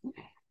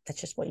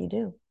 That's just what you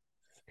do.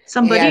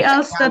 Somebody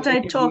else that I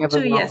talked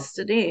to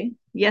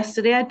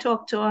yesterday I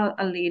talked to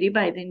a lady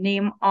by the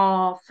name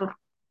of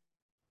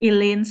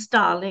Elaine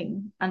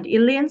Starling. And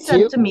Elaine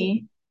said to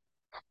me,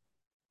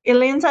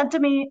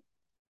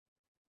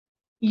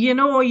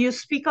 you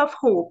speak of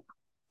hope,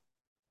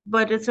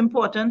 but it's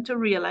important to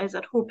realize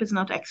that hope is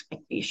not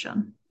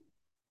expectation.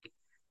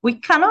 We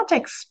cannot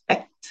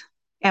expect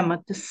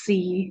Emma to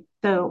see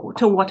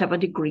to whatever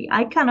degree.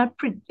 I cannot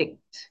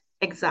predict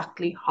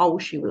exactly how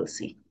she will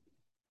see.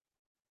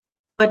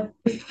 But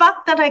the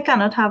fact that I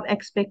cannot have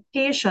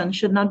expectation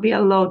should not be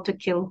allowed to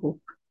kill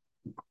hope.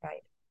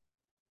 Right.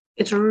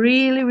 It's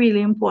really,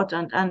 really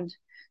important. And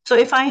so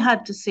if I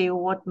had to say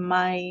what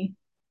my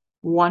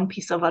one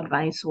piece of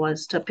advice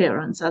was to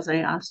parents, as I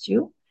asked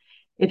you,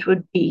 it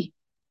would be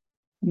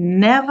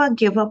never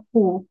give up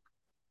hope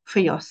for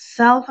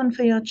yourself and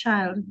for your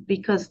child,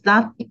 because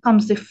that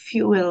becomes the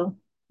fuel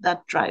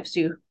that drives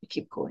you to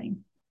keep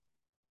going.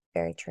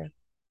 Very true.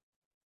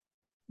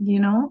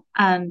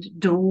 And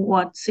do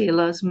what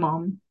Saylor's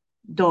mom,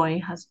 Doy,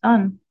 has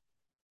done.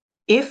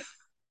 If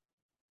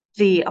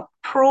the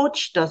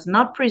approach does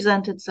not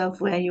present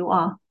itself where you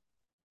are,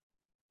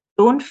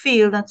 don't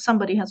feel that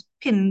somebody has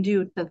pinned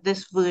you to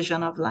this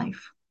version of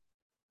life.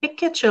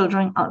 Pick your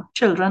children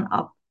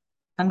up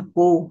and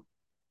go.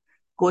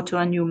 Go to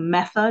a new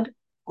method,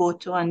 go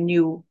to a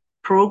new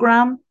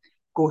program,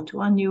 go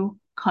to a new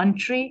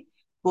country,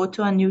 go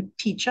to a new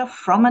teacher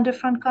from a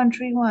different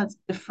country who has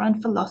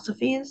different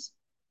philosophies.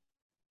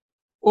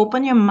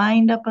 Open your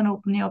mind up and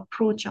open your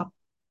approach up,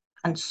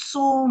 and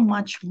so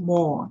much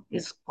more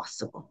is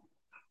possible.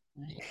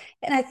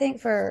 And I think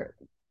for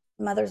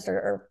mothers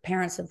or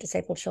parents of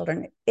disabled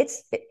children,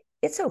 it's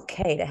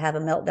okay to have a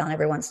meltdown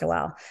every once in a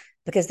while,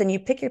 because then you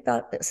pick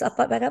yourself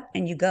back up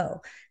and you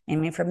go. I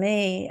mean, for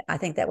me, I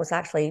think that was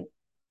actually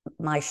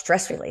my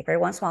stress relief.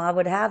 Every once in a while, I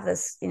would have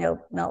this,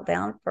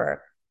 meltdown for a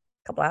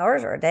couple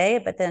hours or a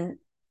day, but then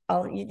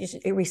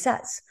it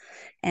resets.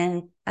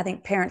 And I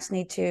think parents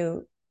need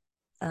to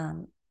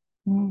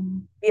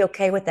be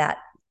okay with that.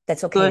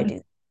 That's okay Good. to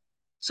do.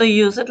 So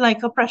use it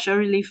like a pressure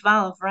relief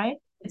valve, right?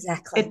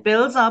 Exactly. It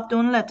builds up.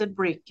 Don't let it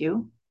break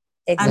you.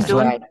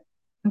 Exactly.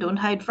 And don't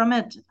hide from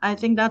it. I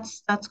think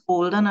that's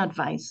golden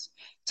advice.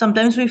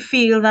 Sometimes we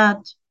feel that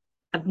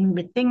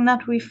admitting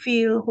that we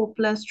feel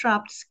hopeless,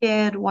 trapped,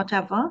 scared,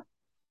 whatever,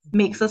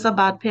 makes us a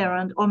bad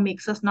parent or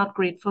makes us not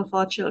grateful for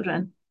our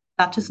children.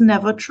 That is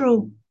never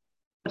true.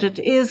 But it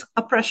is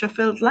a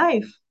pressure-filled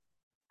life.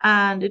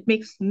 And it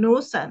makes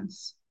no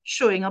sense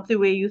showing up the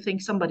way you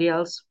think somebody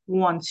else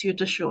wants you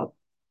to show up.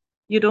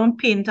 You don't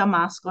paint a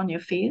mask on your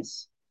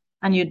face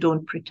and you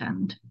don't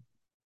pretend.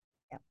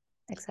 Yeah,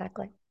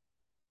 exactly.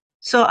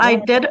 So I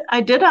did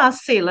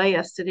ask Saylor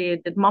yesterday,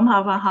 did mom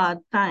have a hard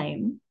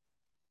time?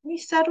 He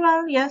said,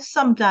 well, yes,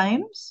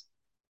 sometimes.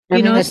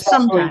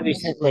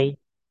 Especially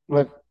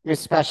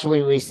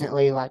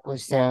recently, like with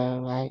Sarah,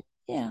 right?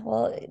 Yeah,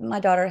 well, my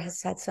daughter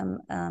has had some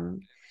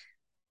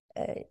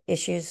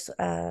issues.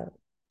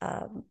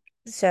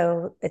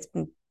 So it's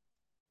been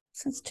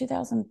since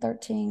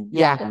 2013.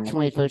 Yeah,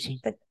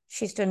 2013. But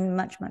she's doing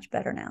much, much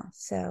better now.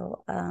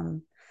 So,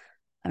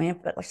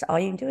 but all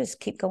you can do is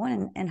keep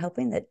going and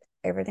hoping that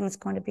everything's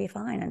going to be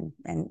fine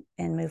and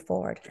move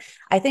forward.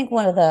 I think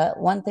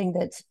one thing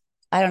that,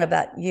 I don't know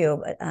about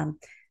you, but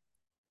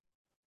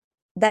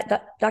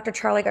that Dr.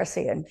 Charlie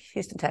Garcia in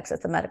Houston, Texas,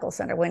 the medical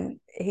center, when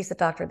he's the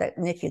doctor that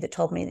NICU that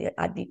told me that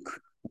I'd be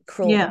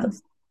cruel to put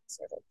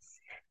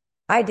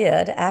I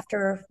did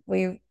after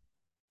we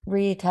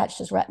reattached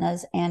his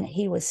retinas, and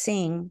he was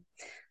seeing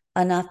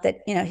enough that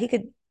he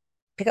could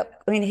pick up.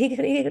 I mean, he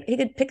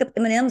could pick up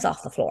M&Ms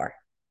off the floor,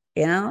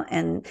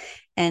 and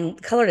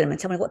colored them and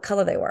tell me what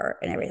color they were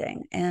and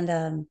everything.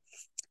 And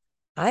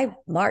I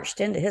marched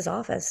into his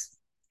office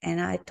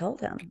and I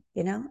told him,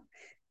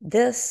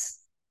 this.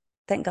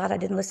 Thank God I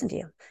didn't listen to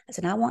you. I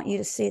said, I want you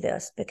to see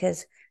this,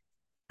 because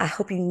I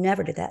hope you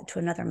never do that to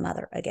another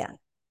mother again.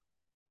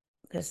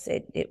 Because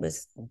it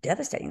was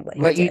devastating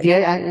what you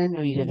did? I didn't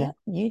know you did that.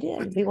 You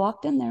did. We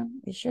walked in there.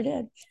 You sure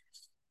did.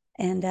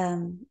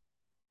 And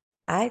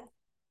I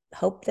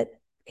hope that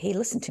he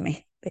listened to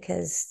me,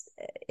 because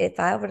if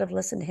I would have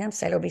listened to him,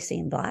 Saylor would be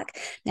seeing black.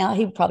 Now,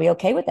 he'd probably be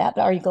okay with that,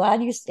 but are you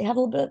glad you have a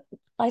little bit of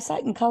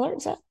eyesight and color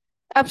and stuff?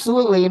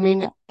 Absolutely. I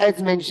mean,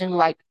 as mentioned,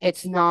 like,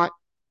 it's not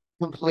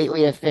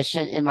completely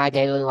efficient in my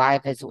daily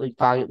life as we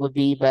thought it would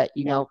be, but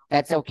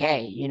that's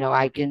okay.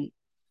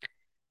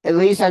 At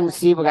least I can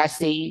see what I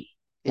see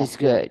is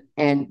good.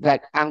 And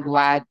like, I'm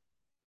glad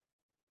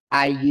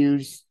I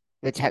use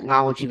the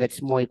technology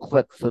that's more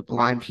equipped for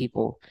blind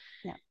people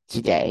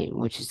today,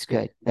 which is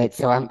good. But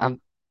so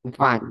I'm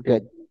fine,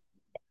 good.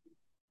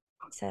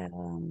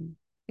 So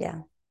yeah.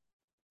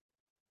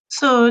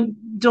 So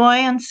Doy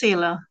and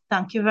Saylor,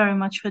 thank you very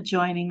much for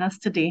joining us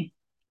today.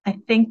 I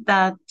think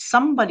that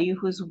somebody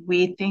who's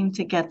waiting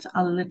to get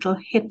a little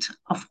hit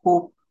of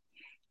hope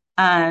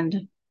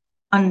and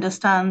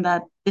understand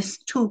that this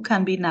too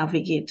can be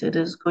navigated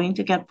is going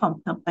to get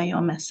pumped up by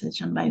your message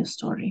and by your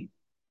story.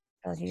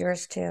 Well,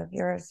 yours too.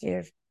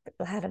 You've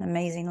had an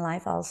amazing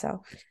life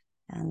also.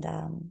 And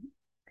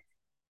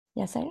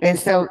yes, and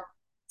so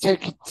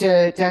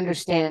to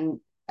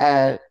understand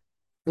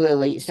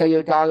Lily, so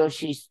your daughter,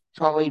 she's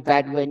totally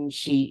bedridden.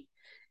 She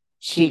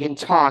can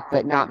talk,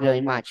 but not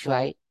very much,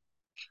 right?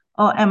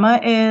 Oh, Emma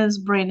is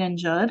brain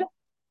injured,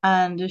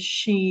 and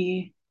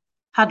she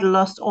had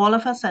lost all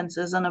of her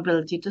senses and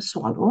ability to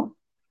swallow.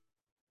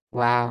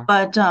 Wow.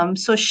 But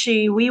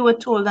we were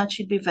told that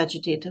she'd be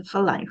vegetative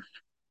for life.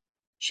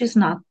 She's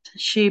not.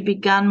 She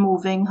began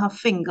moving her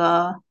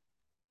finger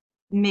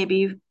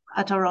maybe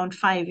at around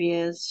 5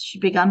 years. She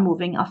began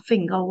moving her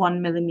finger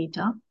 1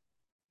 millimeter.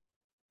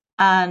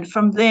 And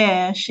from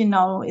there, she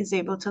now is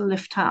able to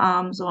lift her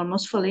arms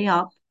almost fully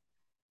up.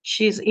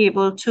 She's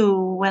able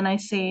to, when I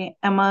say,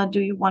 Emma,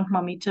 do you want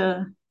mommy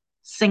to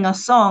sing a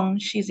song,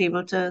 she's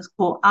able to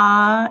go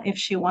if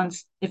she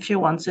wants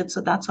it.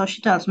 So that's how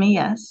she tells me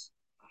yes.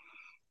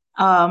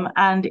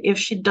 And if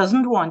she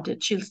doesn't want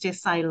it, she'll stay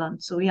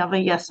silent. So we have a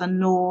yes and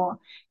no.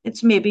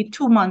 It's maybe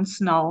 2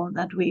 months now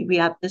that we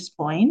at this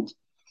point.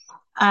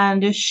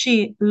 And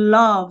she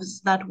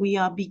loves that we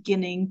are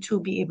beginning to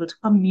be able to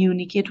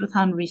communicate with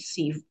her and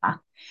receive back.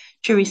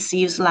 She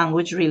receives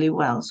language really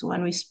well. So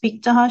when we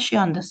speak to her, she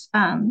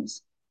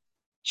understands.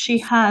 She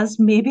has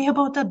maybe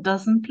about a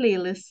dozen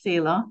playlists,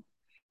 Sailor.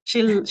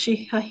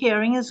 Her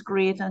hearing is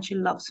great and she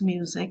loves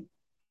music.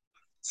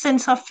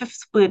 Since her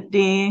fifth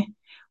birthday,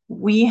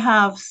 we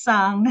have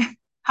sung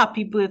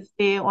Happy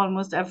Birthday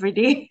almost every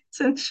day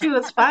since she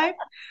was 5.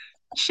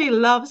 She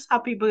loves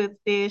Happy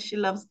Birthday. She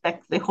loves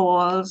Deck the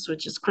Halls,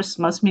 which is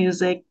Christmas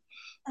music.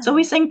 So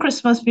we sing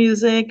Christmas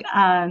music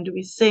and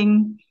we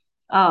sing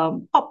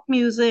pop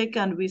music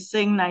and we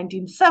sing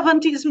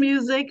 1970s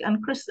music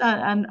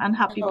and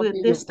Happy Oh,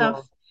 Birthday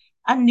stuff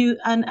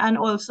beautiful. and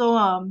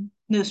also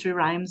nursery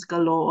rhymes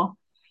galore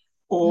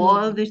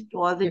all the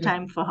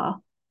time Beautiful. for her.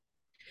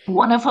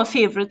 One of her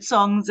favorite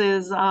songs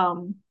is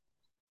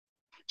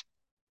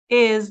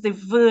the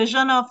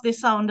version of The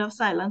Sound of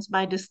Silence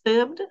by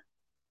Disturbed.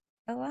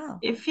 Oh, wow.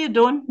 If you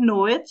don't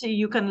know it,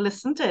 you can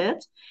listen to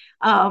it.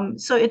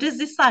 So it is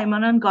the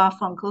Simon and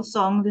Garfunkel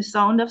song, The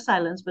Sound of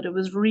Silence, but it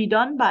was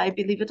redone by,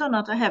 believe it or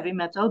not, a heavy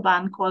metal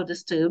band called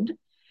Disturbed. Oh,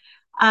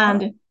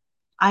 And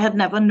I had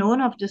never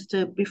known of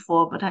Disturbed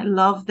before, but I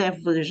love their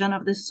version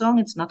of this song.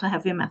 It's not a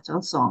heavy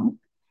metal song.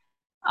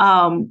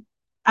 Um,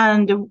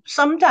 and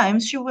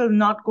sometimes she will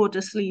not go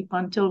to sleep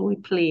until we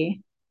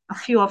play a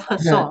few of her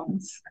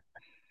songs.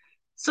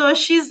 So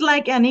she's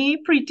like any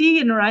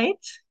preteen,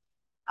 right?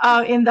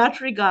 In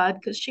that regard,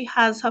 because she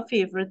has her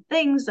favorite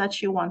things that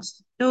she wants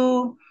to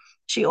do.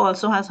 She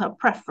also has her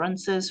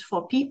preferences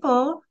for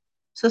people.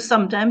 So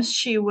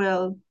sometimes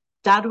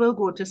dad will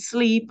go to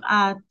sleep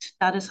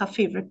that is her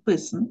favorite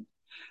person.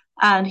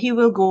 And he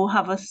will go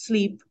have a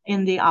sleep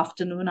in the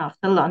afternoon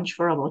after lunch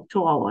for about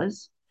 2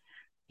 hours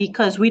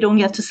because we don't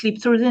get to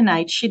sleep through the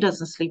night. She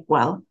doesn't sleep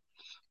well.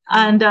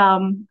 And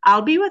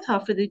I'll be with her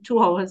for the 2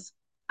 hours.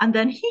 And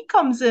then he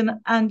comes in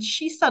and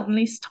she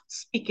suddenly stops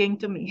speaking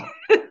to me.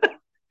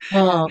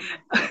 Oh,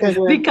 those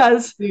are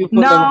Because beautiful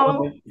little now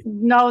moments.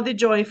 now the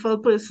joyful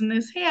person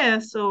is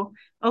here. So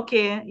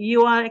okay,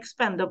 you are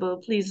expendable.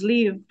 Please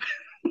leave.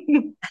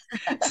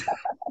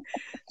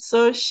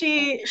 So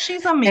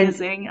she's And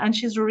amazing and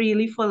she's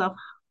really full of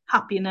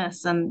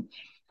happiness and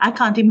I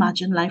can't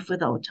imagine life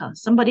without her.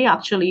 Somebody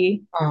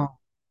actually oh,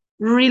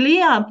 really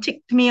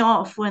ticked me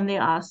off when they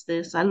asked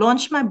this. I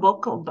launched my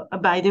book.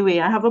 By the way,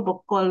 I have a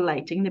book called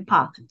Lighting the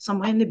Path. It's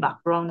somewhere in the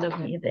background of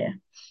me there.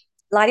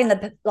 lighting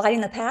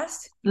the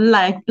past.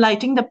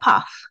 Lighting the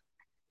Path.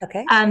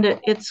 Okay. And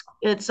it's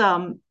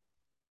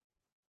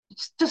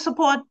to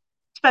support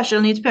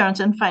special needs parents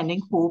in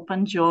finding hope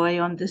and joy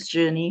on this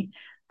journey.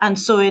 And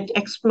so it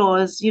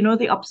explores,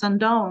 the ups and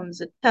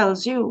downs. It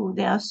tells you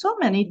there are so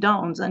many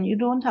downs and you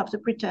don't have to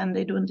pretend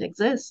they don't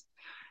exist.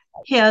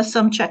 Here are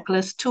some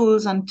checklist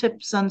tools and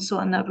tips and so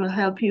on that will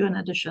help you in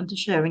addition to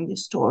sharing the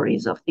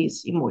stories of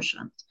these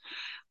emotions.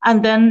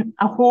 And then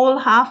a whole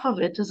half of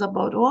it is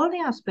about all the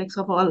aspects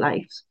of our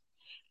lives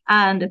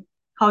and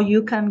how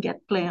you can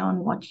get clear on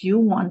what you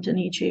want in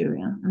each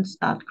area and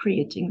start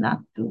creating that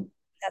too.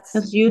 That's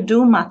Because you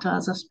do matter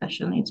as a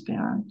special needs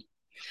parent.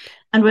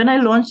 And when I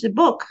launched the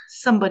book,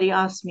 somebody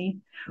asked me,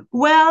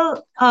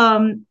 well,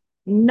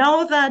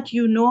 now that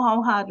you know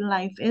how hard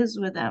life is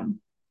with them,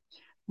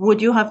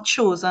 would you have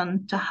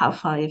chosen to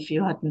have her if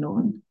you had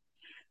known?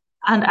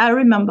 And I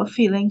remember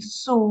feeling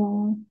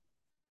so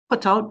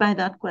put out by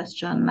that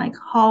question, like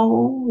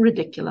how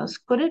ridiculous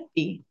could it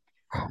be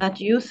that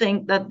you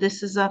think that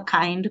this is a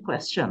kind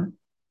question?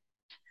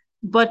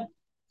 But oh,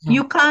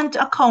 you can't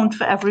account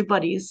for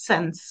everybody's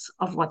sense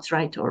of what's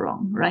right or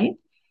wrong, right?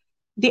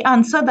 The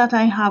answer that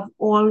I have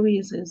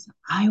always is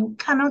I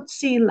cannot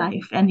see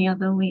life any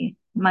other way.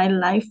 My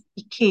life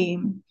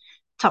became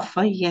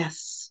tougher,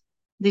 yes,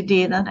 the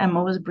day that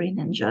Emma was brain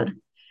injured,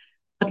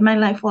 but my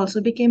life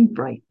also became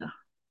brighter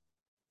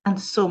and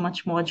so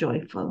much more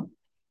joyful.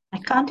 I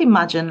can't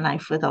imagine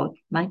life without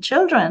my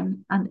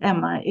children, and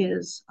Emma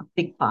is a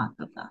big part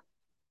of that.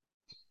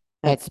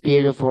 that's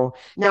beautiful.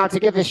 Now, to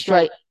get this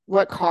straight,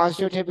 what caused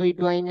her to be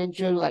brain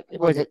injured? Like,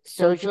 was it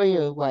surgery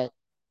or what?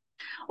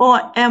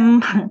 Oh,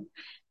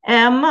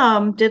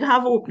 Em did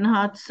have open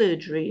heart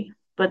surgery,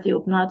 but the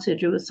open heart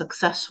surgery was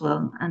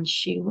successful and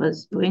she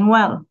was doing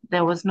well.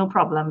 There was no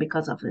problem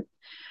because of it.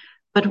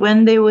 But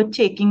when they were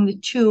taking the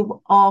tube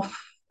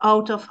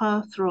out of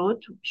her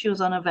throat, she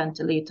was on a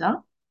ventilator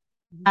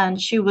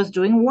and she was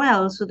doing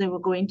well, so they were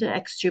going to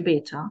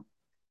extubate her.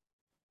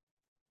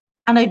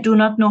 And I do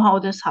not know how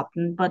this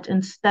happened, but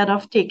instead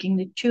of taking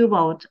the tube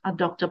out, a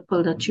doctor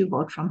pulled a tube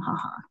out from her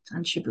heart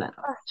and she bled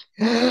out.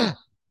 mm,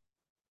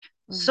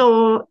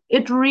 So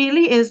it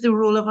really is the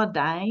roll of a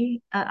die,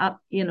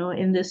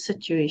 in this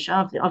situation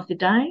of the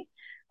die,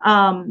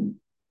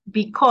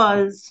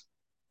 because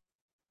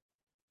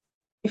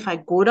If I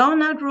go down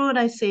that road,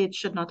 I say it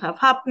should not have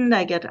happened.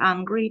 I get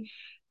angry.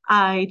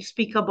 I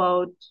speak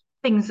about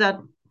things that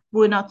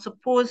were not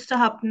supposed to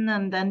happen,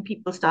 and then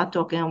people start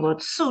talking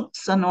about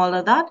suits and all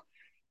of that.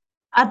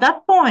 At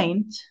that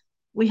point,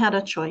 we had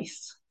a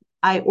choice.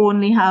 I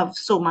only have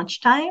so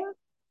much time,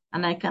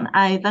 and I can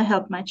either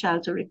help my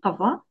child to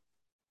recover,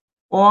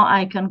 or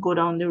I can go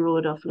down the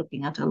road of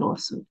looking at a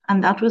lawsuit.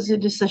 And that was the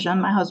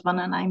decision my husband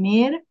and I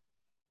made,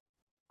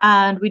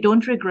 and we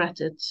don't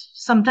regret it.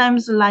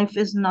 Sometimes life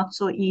is not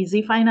so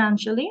easy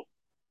financially,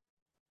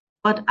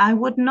 but I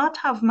would not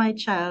have my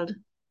child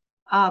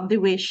the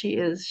way she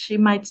is. She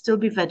might still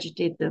be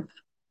vegetative.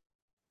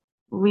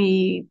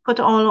 We put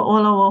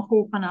all our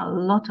hope and a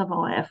lot of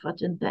our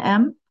effort into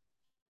them,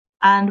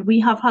 and we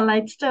have her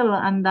light still,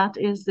 and that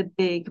is the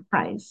big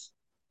prize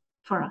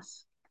for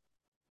us.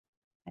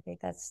 I think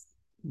that's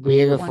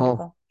Beautiful.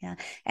 wonderful. Yeah.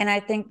 And I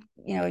think,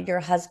 your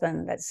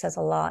husband, that says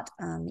a lot.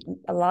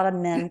 A lot of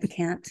men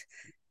can't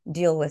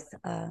deal with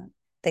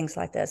things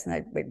like this.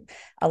 And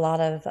a lot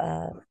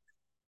of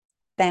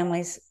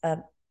families of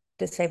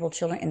disabled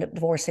children end up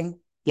divorcing.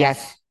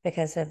 Yes.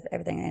 Because of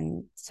everything.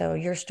 And so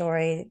your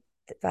story,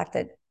 the fact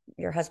that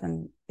your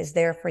husband is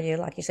there for you,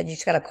 like you said, you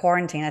just got a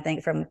quarantine, I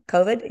think, from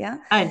COVID. Yeah.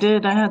 I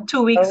did. I had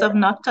 2 weeks of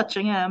not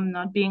touching him,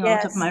 not being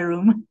out of my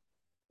room.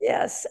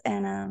 Yes.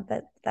 And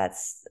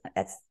that's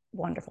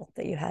wonderful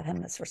that you have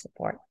him as for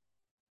support.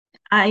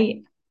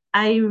 I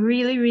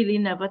really, really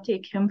never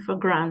take him for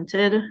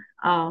granted,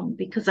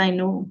 because I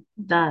know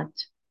that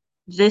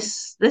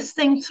this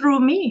thing threw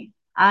me.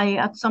 I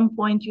at some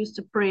point used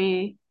to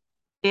pray,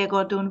 dear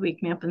God, don't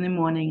wake me up in the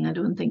morning. I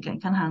don't think I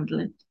can handle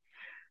it.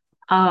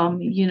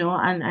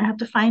 And I have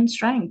to find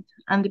strength.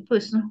 And the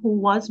person who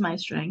was my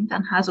strength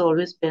and has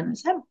always been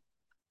is him,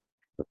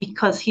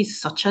 because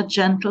he's such a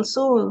gentle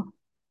soul.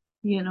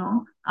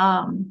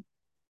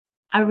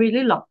 I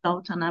really lucked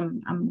out, and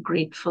I'm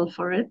grateful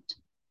for it.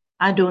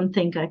 I don't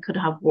think I could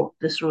have walked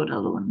this road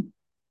alone.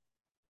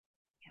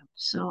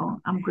 So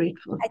I'm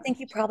grateful. I think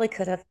you probably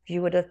could have.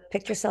 You would have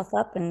picked yourself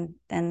up and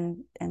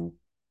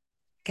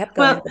kept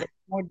going.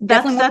 Well,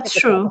 that's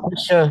true.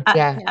 Sure.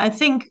 Yeah. I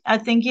think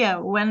yeah.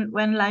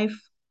 When life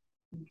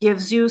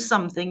gives you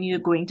something, you're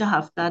going to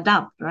have to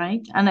adapt,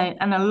 right?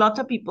 And a lot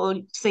of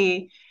people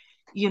say,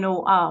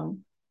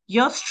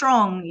 you're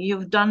strong.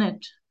 You've done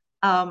it.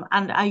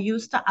 And I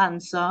used to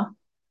answer,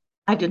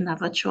 I didn't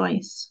have a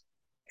choice.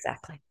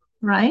 Exactly.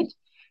 Right.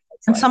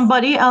 And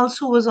somebody else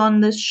who was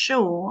on this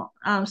show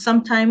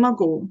some time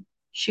ago,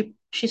 she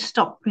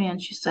stopped me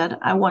and she said,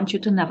 I want you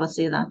to never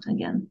say that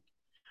again.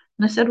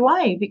 And I said,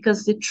 why?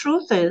 Because the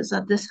truth is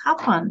that this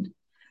happened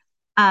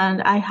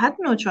and I had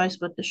no choice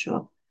but to show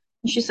up.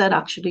 And she said,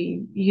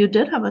 actually, you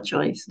did have a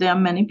choice. There are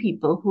many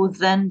people who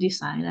then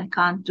decide, I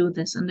can't do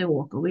this, and they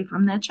walk away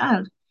from their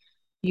child.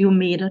 You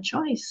made a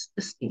choice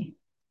to stay.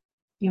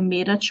 You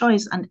made a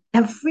choice. And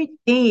every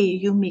day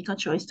you make a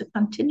choice to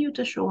continue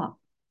to show up.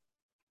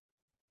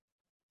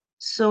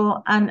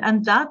 So,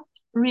 and that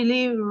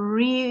really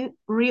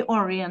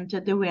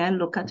reoriented the way I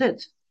look at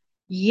it.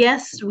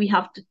 Yes, we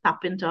have to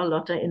tap into a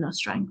lot of inner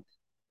strength.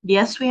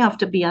 Yes, we have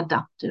to be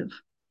adaptive.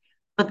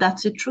 But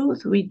that's the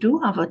truth. We do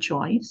have a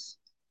choice.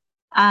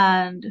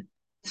 And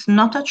it's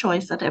not a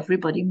choice that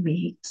everybody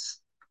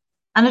makes.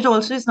 And it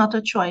also is not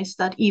a choice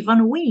that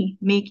even we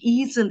make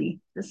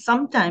easily.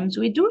 Sometimes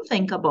we do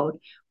think about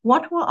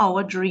what were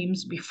our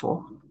dreams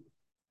before?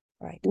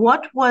 Right.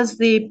 What was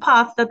the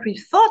path that we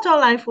thought our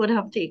life would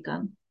have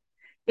taken?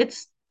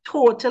 It's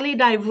totally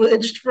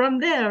diverged from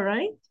there,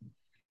 right?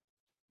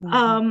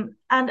 Mm-hmm.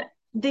 And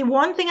the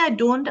one thing I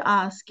don't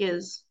ask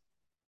is,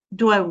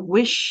 do I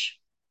wish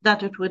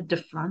that it were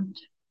different?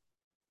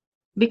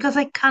 Because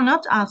I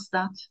cannot ask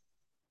that.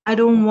 I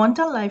don't want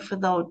a life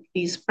without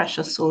these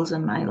precious souls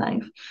in my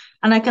life.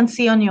 And I can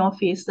see on your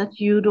face that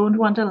you don't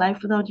want a life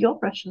without your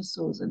precious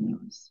souls in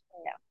yours.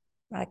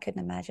 Yeah, I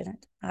couldn't imagine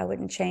it. I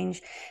wouldn't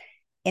change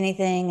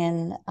anything.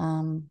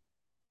 And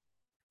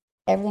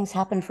everything's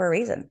happened for a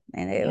reason.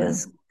 And it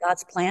was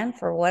God's plan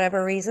for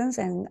whatever reasons.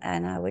 And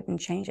I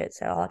wouldn't change it.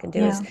 So all I can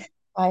do is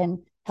try and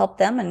help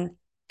them and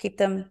keep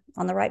them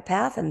on the right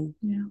path. And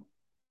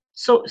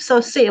so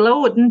Saylor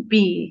wouldn't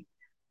be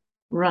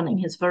running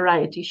his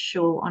variety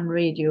show on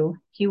radio.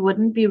 He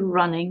wouldn't be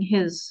running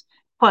his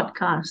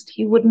podcast.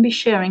 He wouldn't be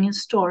sharing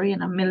his story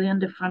in a million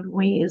different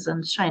ways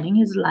and shining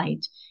his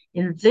light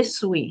in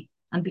this way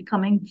and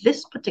becoming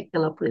this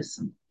particular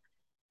person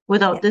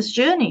without this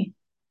journey.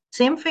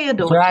 Same for your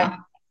daughter. Right.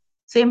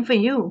 Same for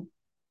you.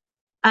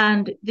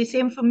 And the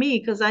same for me,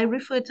 because I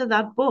refer to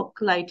that book,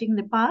 Lighting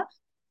the Path,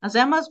 as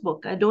Emma's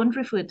book. I don't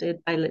refer to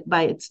it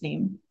by its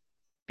name.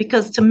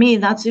 Because to me,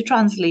 that's the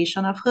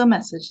translation of her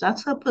message.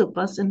 That's her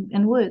purpose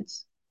in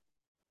words.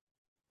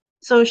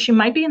 So she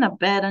might be in a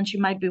bed and she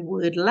might be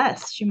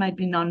wordless. She might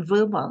be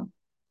nonverbal.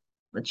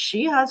 But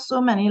she has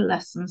so many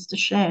lessons to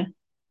share.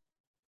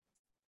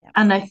 Yeah.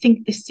 And I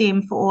think the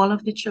same for all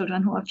of the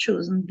children who have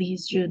chosen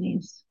these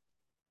journeys.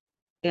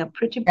 They are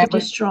pretty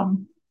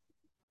strong.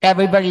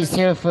 Everybody's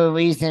here for a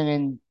reason.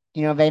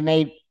 And, they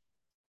may,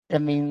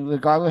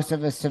 regardless of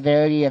the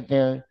severity of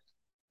their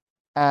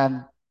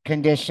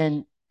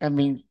condition. I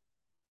mean,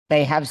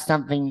 they have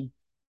something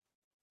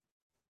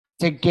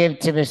to give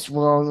to this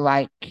world.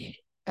 Like,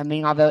 I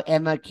mean, although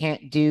Emma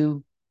can't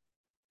do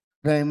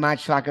very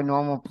much like a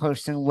normal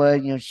person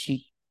would,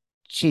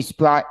 she's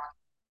brought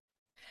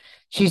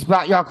she's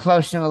brought y'all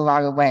closer in a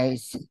lot of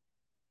ways.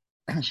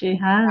 She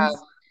Uh,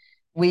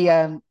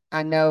 has.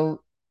 I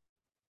know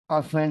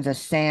our friends are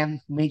Sam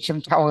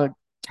Meacham. Tell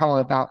her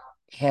about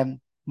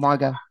him,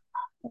 Margot.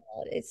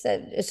 It's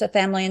a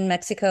family in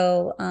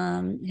Mexico.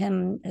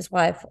 His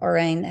wife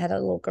Orain had a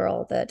little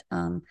girl that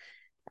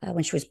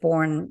when she was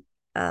born,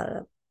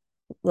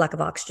 lack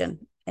of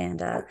oxygen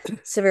and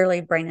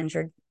severely brain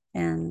injured,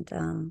 and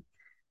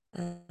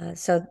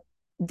so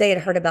they had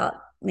heard about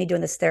me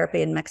doing this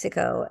therapy in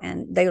Mexico,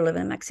 and they were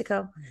living in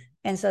Mexico,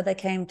 and so they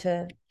came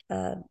to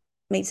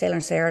meet Saylor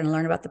and Sarah and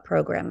learn about the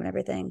program and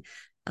everything.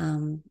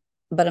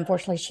 But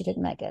unfortunately, she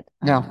didn't make it.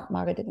 No,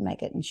 Margaret didn't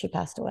make it, and she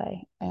passed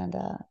away. And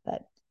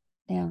but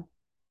yeah,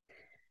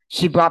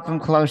 she brought them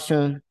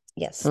closer.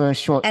 yes. For a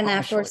short. And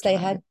afterwards, they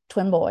had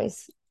twin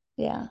boys.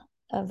 Yeah,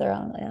 of their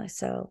own. Yeah,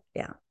 so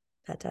yeah.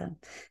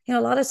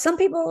 But some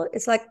people,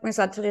 it's like I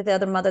told you the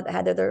other mother that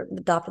had their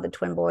adopted the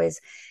twin boys.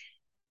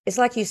 It's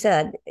like you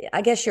said,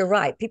 I guess you're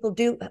right.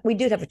 We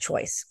do have a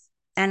choice.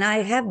 And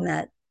I have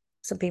met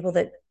some people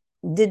that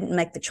didn't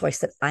make the choice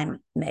that I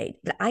made.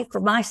 But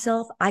for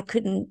myself, I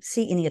couldn't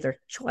see any other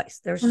choice.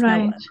 There's no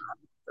Right.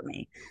 for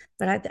me.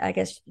 But I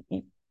guess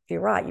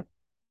you're right.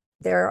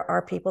 There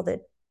are people that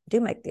do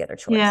make the other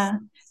choice. Yeah.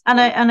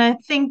 And I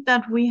think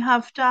that we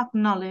have to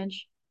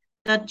acknowledge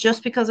that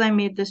just because I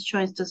made this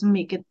choice doesn't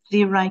make it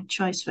the right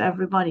choice for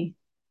everybody.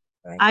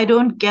 Right. I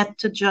don't get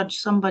to judge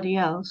somebody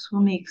else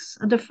who makes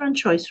a different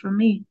choice from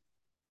me.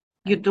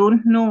 You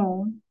don't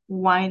know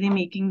why they're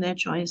making their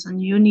choice,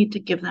 and you need to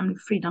give them the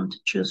freedom to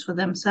choose for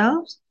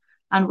themselves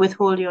and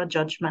withhold your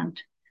judgment.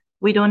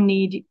 We don't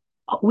need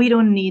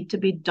to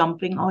be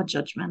dumping our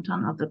judgment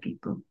on other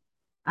people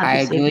at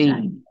I the same agree.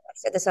 time.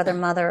 Said this other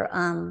mother,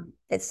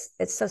 it's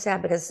so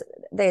sad because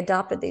they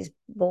adopted these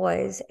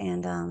boys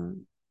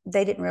and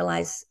they didn't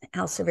realize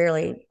how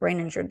severely brain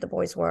injured the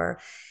boys were.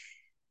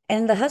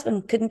 And the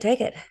husband couldn't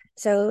take it.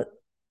 So,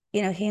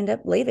 he ended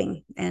up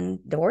leaving and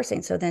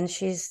divorcing. So then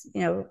she's,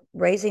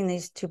 raising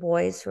these two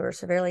boys who are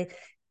severely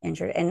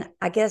injured. And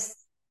I guess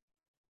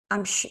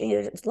I'm sure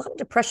a lot of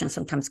depression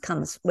sometimes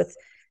comes with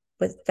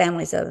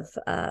families of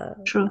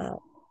True.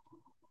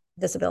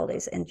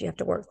 disabilities, and you have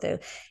to work through.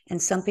 And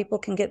some people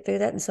can get through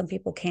that and some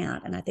people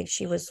can't. And I think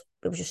it was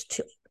just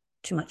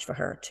too much for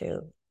her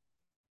to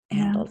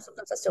handle. Yeah.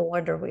 Sometimes I still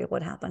wonder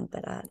what happened,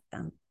 but I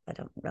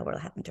don't know what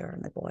happened to her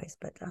and the boys,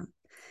 but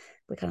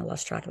we kind of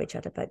lost track of each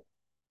other. But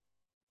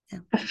yeah.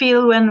 I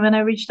feel when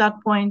I reach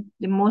that point,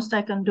 the most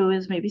I can do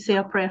is maybe say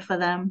a prayer for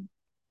them.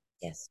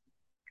 Yes.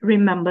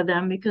 Remember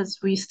them, because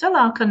we still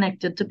are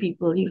connected to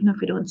people, even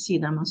if we don't see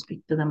them or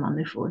speak to them on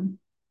the phone.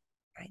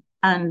 Right.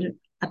 And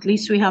at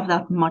least we have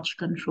that much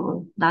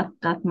control, that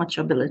much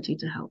ability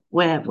to help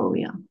wherever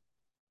we are.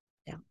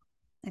 Yeah,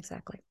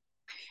 exactly.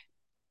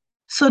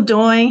 So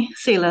Doy,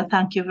 Saylor,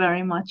 thank you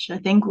very much. I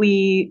think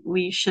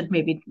we should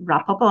maybe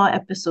wrap up our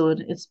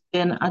episode. It's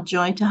been a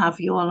joy to have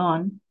you all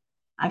on.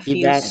 I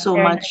feel so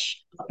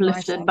much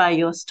uplifted by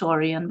your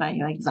story and by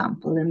your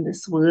example in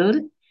this world.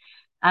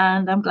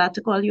 And I'm glad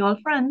to call you all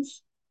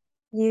friends.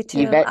 You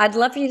too. I'd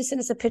love for you to send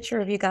us a picture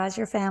of you guys,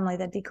 your family.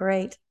 That'd be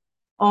great.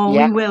 Oh,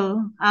 yeah. We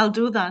will. I'll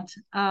do that.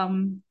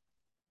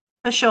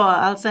 For sure.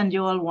 I'll send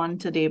you all one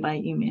today by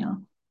email.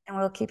 And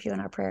we'll keep you in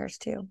our prayers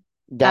too.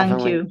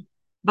 Definitely. Thank you.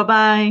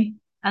 Bye-bye.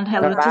 And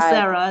hello to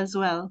Sarah as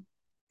well.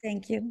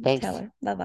 Thank you. Thanks. Tell her. Bye-bye.